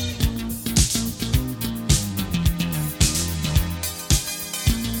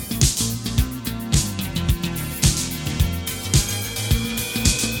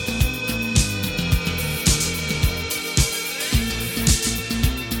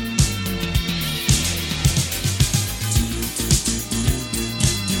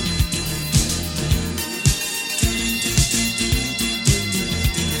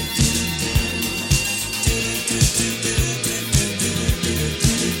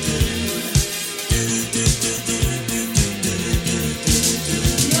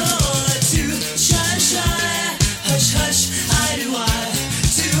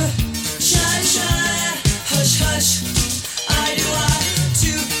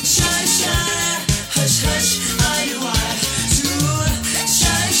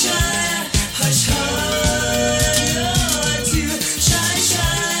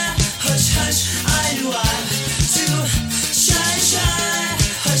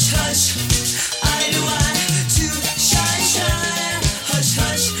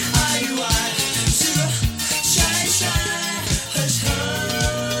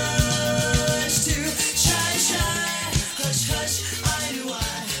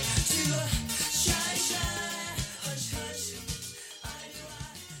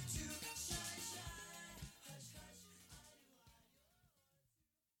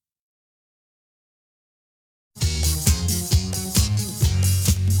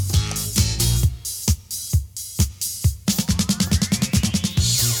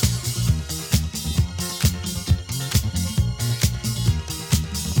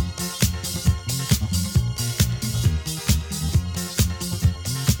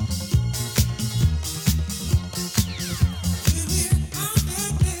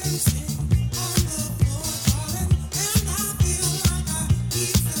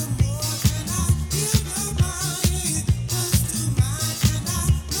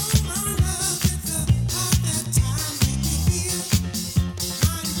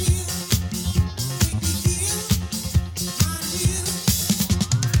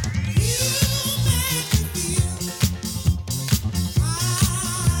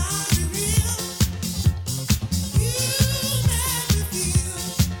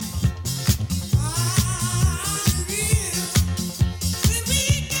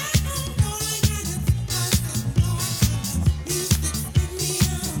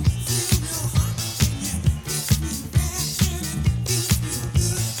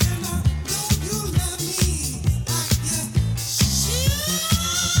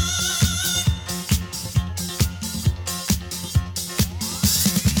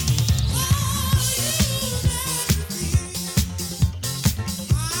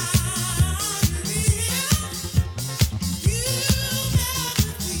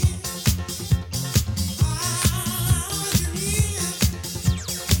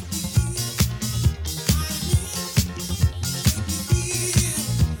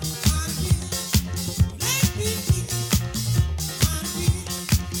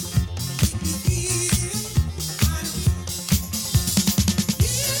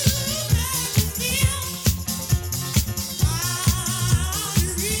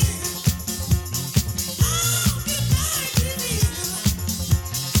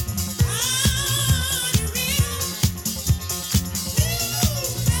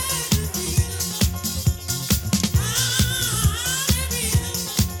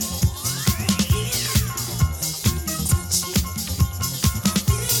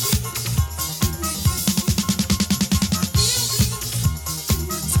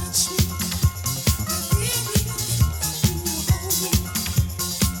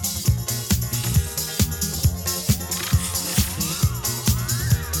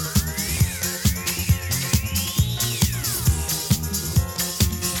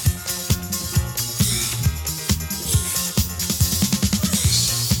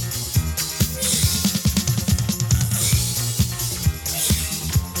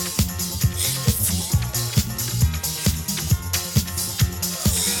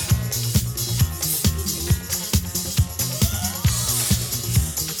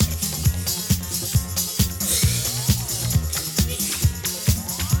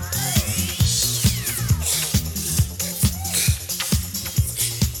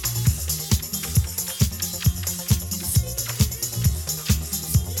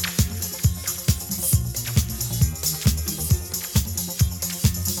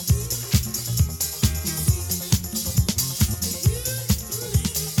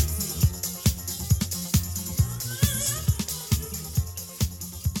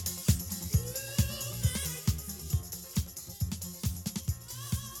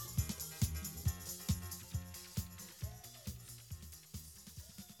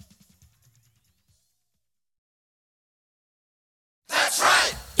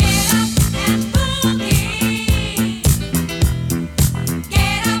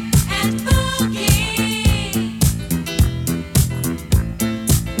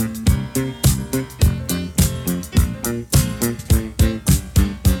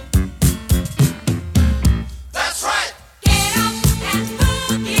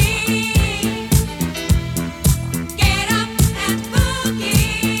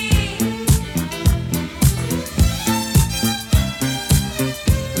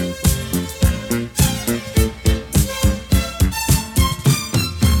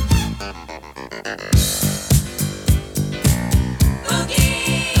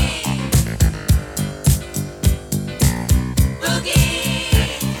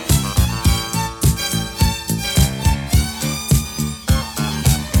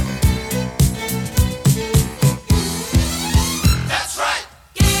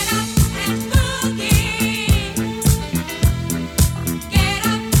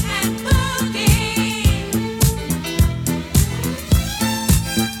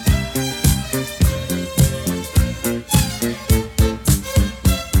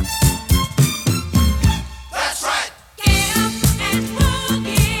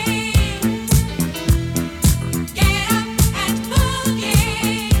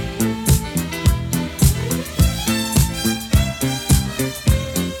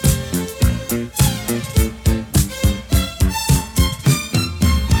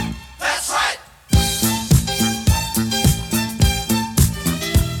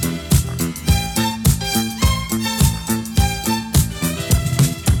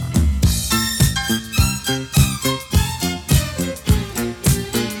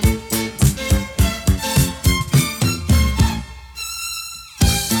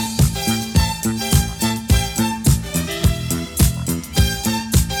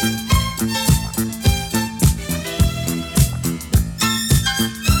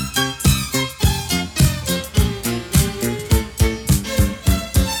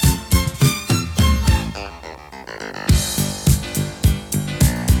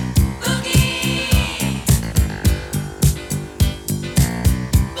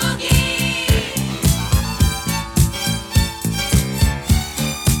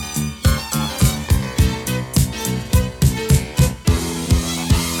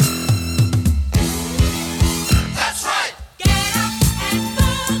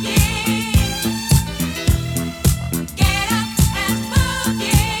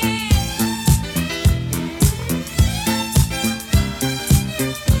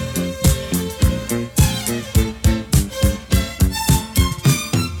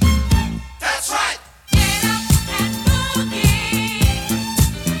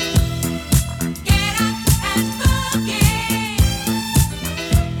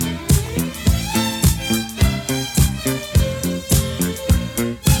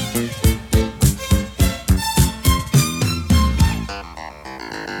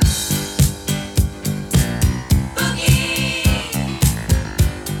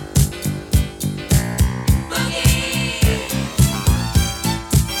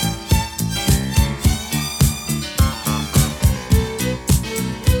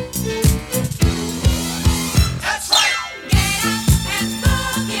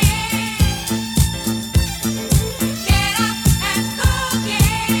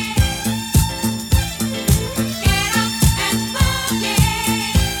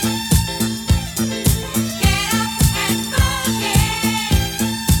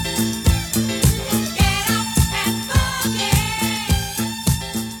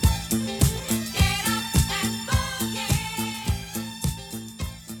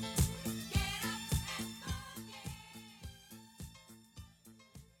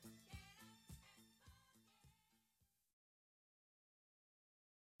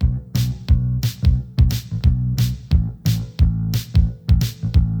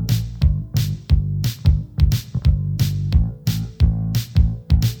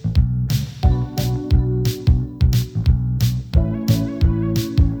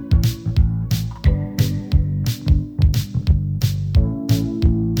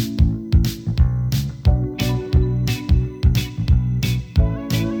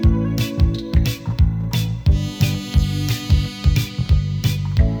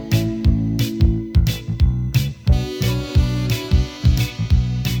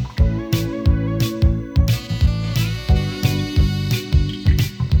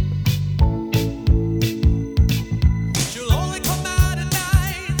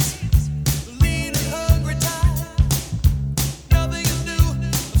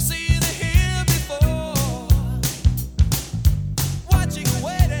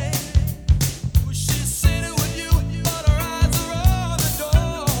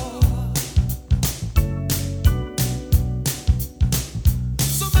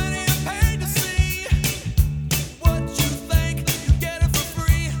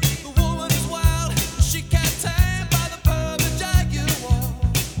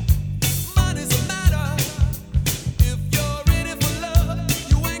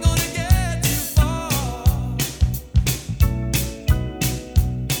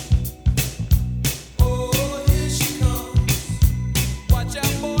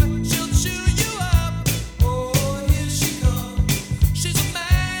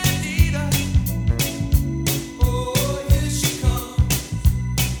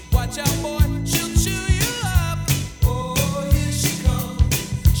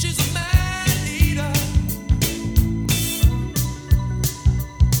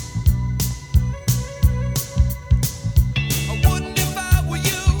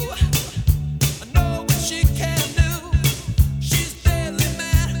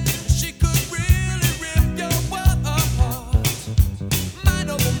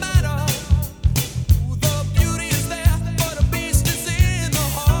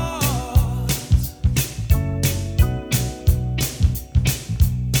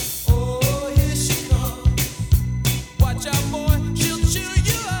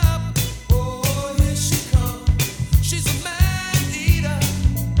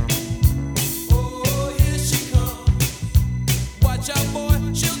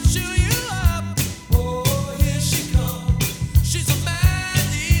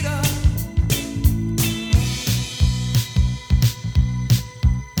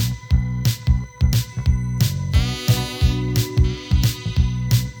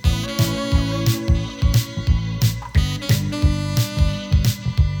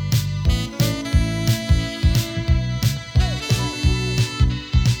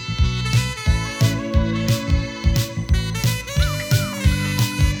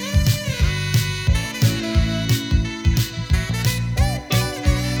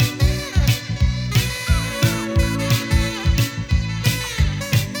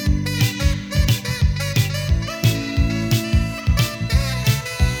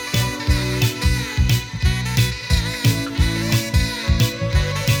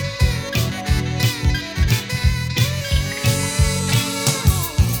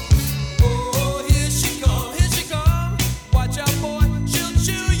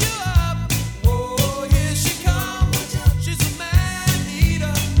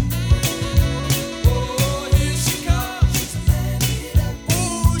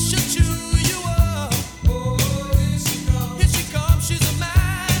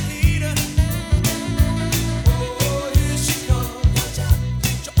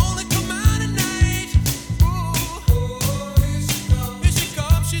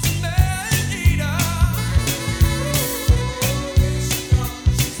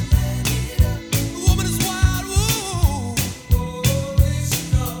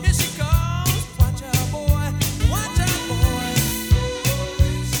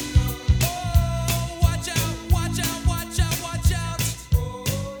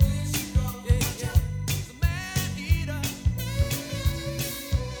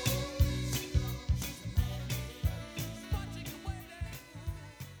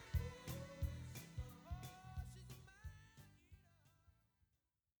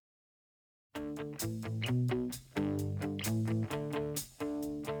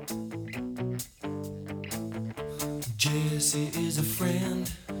 Jesse is a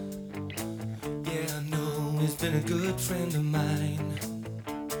friend. Yeah, I know he's been a good friend of mine.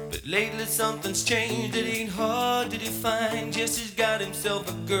 But lately something's changed, it ain't hard to define. Jesse's got himself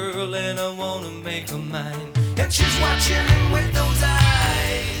a girl and I wanna make her mine. And she's watching him with those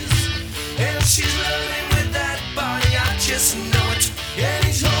eyes, and she's loving him with that body, I just know it. And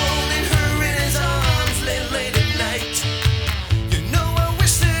he's holding her in his arms late at night. You know I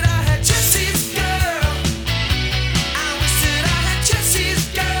wish that I had Jesse's girl. I wish that I had Jesse's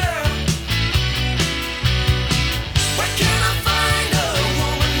girl. Where can I find a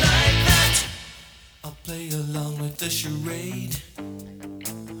woman like that? I'll play along with the charade.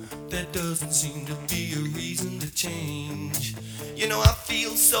 There doesn't seem to be a reason to change. You know I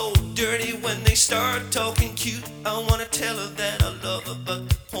feel so dirty when they start talking cute. I wanna tell her that I love her, but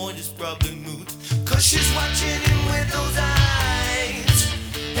the point is probably moot. Cause she's watching him with those eyes,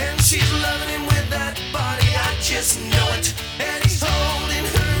 and she's loving him with that body, I just know it. And he's holding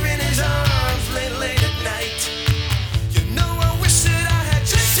her in his arms late at night. You know I wish that I had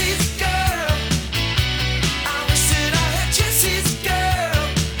Jesse's girl. I wish that I had Jesse's girl.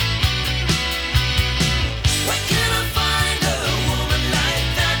 Where can I find a woman like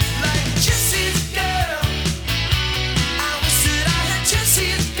that, like Jesse's girl? I wish that I had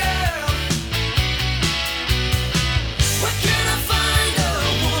Jesse's girl. Where can I find a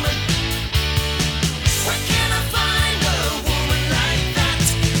woman? Where can I find a woman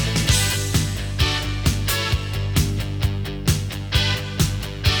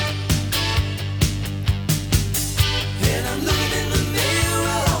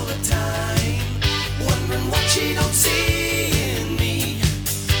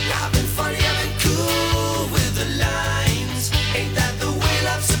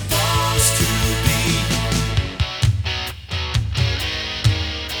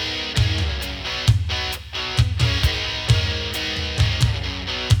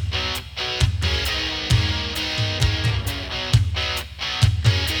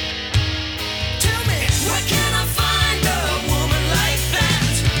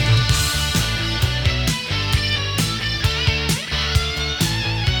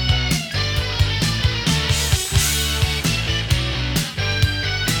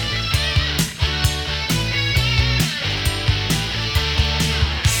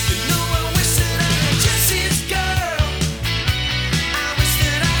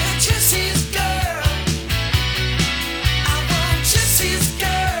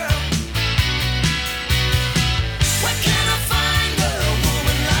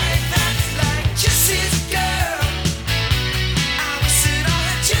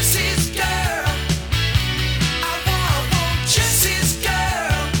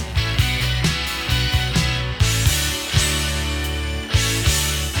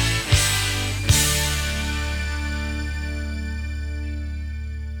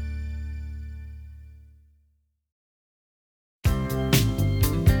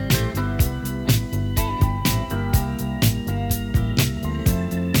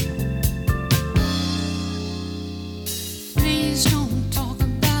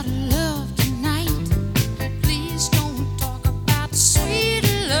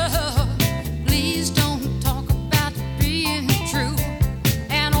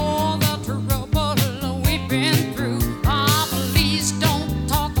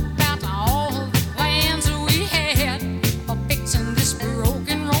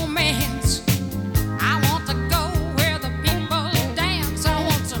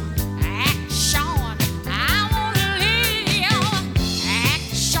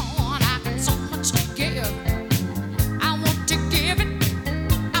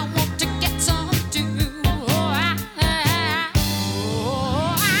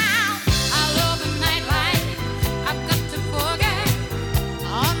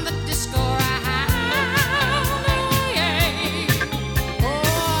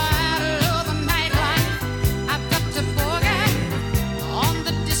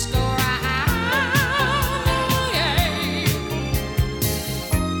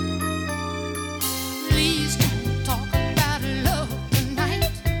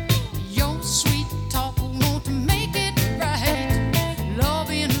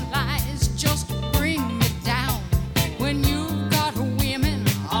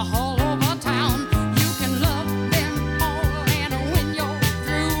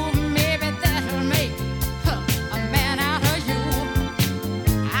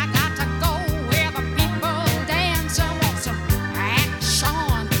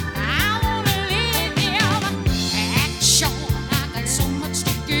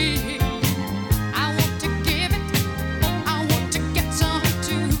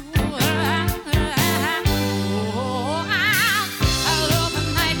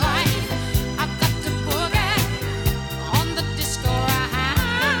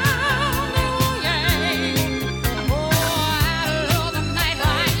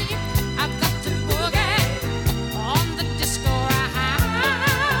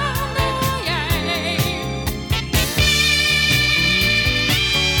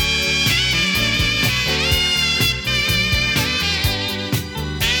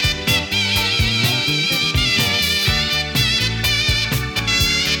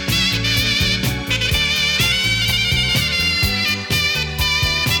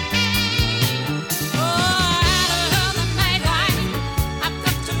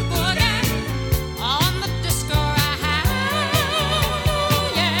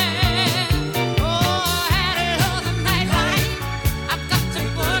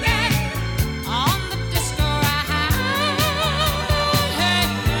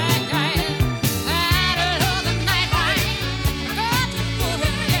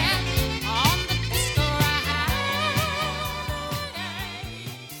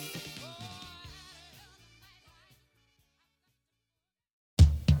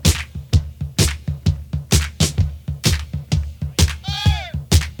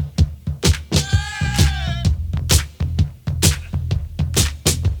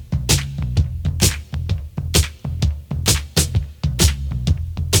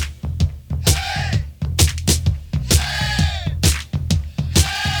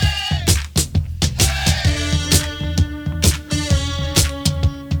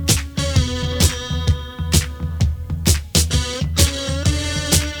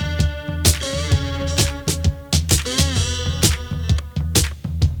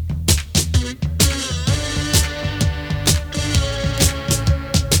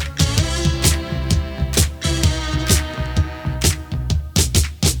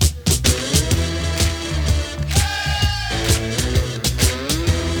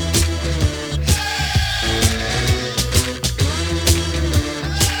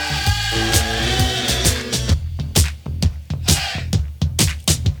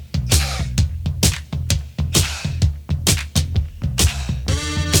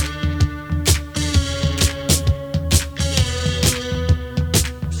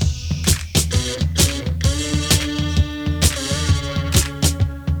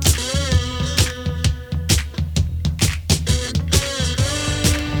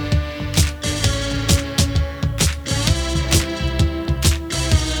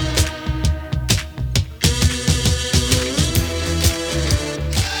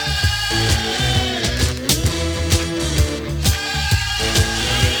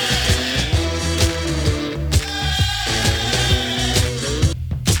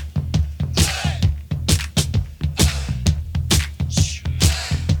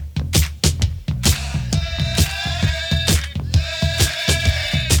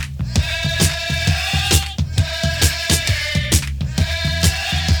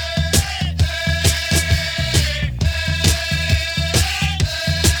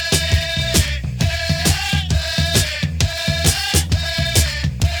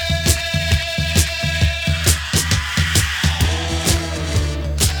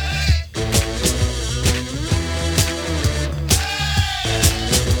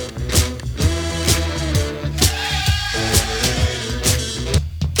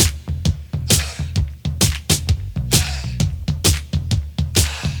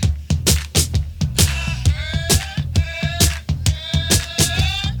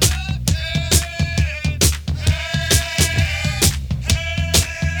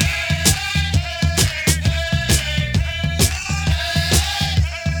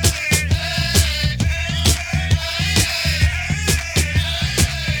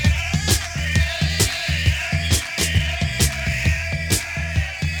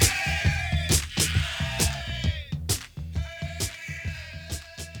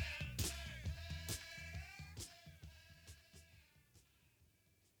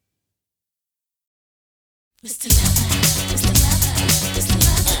Mr. Lover, Mr. Lover, Mr.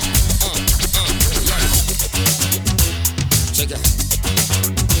 Lover. Check it.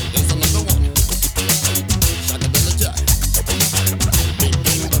 There's another one. Shaka-dilla Jack. Big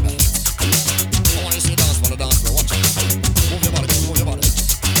game, baby. I want you to dance for the dance, bro. Watch it. Move your body, move your body.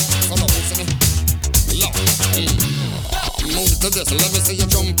 So love, see me? Love. Move to this, let me see you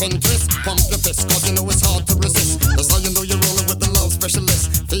jump and twist. Pump your fist, cause you know it's hard to resist. That's how you know you're rolling with the love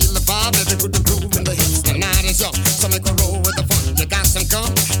specialist. Feel the vibe, baby, with the groove in the hips. The night is young, so make a roll with the fun. You got some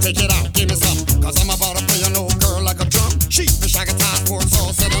gum? Take it out, give me some. Cause I'm about to play an old girl like a drum. She wish I could tie for it's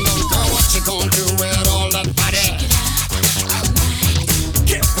all said and done. Girl, what you gonna do with all that body?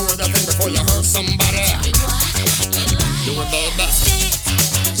 Get for the thing before you hurt somebody. Do it, baby.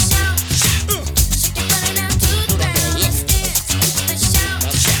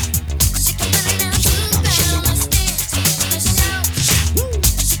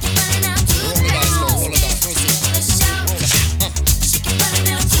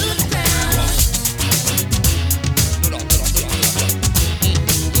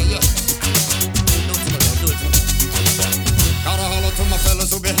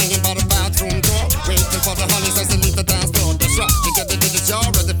 For the honeys as they leave the dance floor. That's right, you got the digits, y'all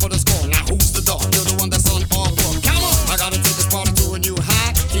ready for the score. Now who's the dog? You're the one that's on all four. Come on, I gotta take this party to a new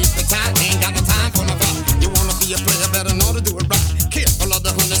high. Keep it tight, ain't got no time for no fight. You wanna be a player, better know to do it right. Careful of the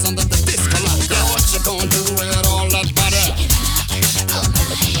honeys under the disco light. Yeah, what you gonna do with all that body?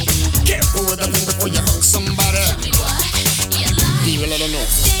 Careful with the thing before you hurt somebody. Give a little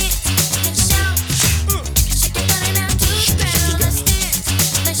noise.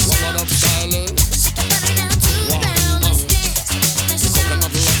 What up, silence?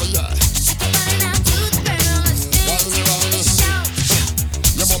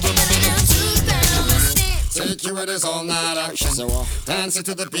 Take you with his all night action. Dancing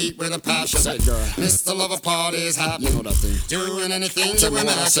to the beat with a passion. Mr. Lover party is happening. You know that thing. Doing anything you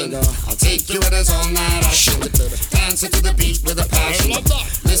imagine. I'll take you with his all night action. Dancing to the beat with a passion.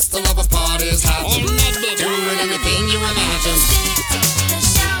 Mr. Lover party is happening. Doing anything you imagine.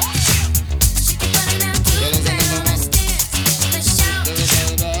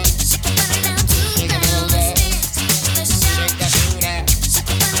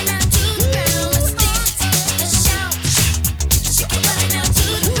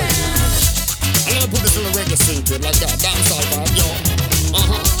 Like that, dance all vibe, yo.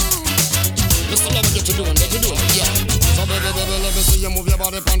 Mr. Lover, get you doing, yeah. So baby, let me see you move your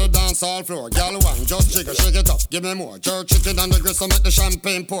body on the dance hall floor. Girl, one, just jiggle, shake it up, give me more. Jerk chicken on the gristle, make the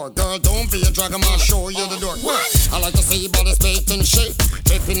champagne pour. Girl, don't be a drag, I'll show you the door. I like to see your body baked in shape,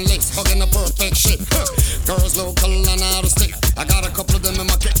 dripping lace, hugging the perfect shape. Girls local and out of state, I got a couple of them in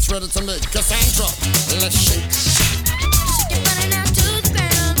my kits ready to make. Cassandra, let's shake.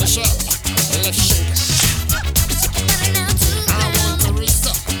 Michelle, let's shake.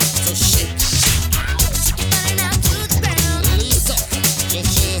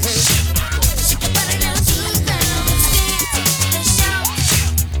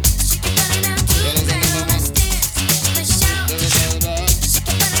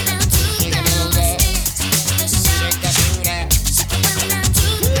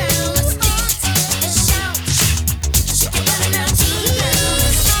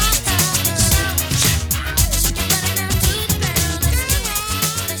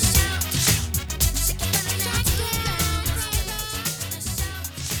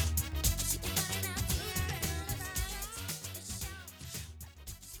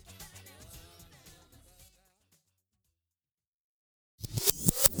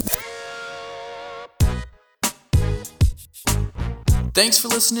 Thanks for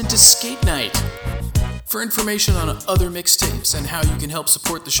listening to Skate Night. For information on other mixtapes and how you can help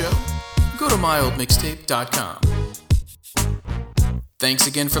support the show, go to myoldmixtape.com. Thanks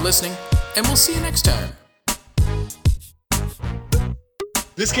again for listening, and we'll see you next time.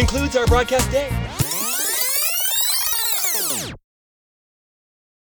 This concludes our broadcast day.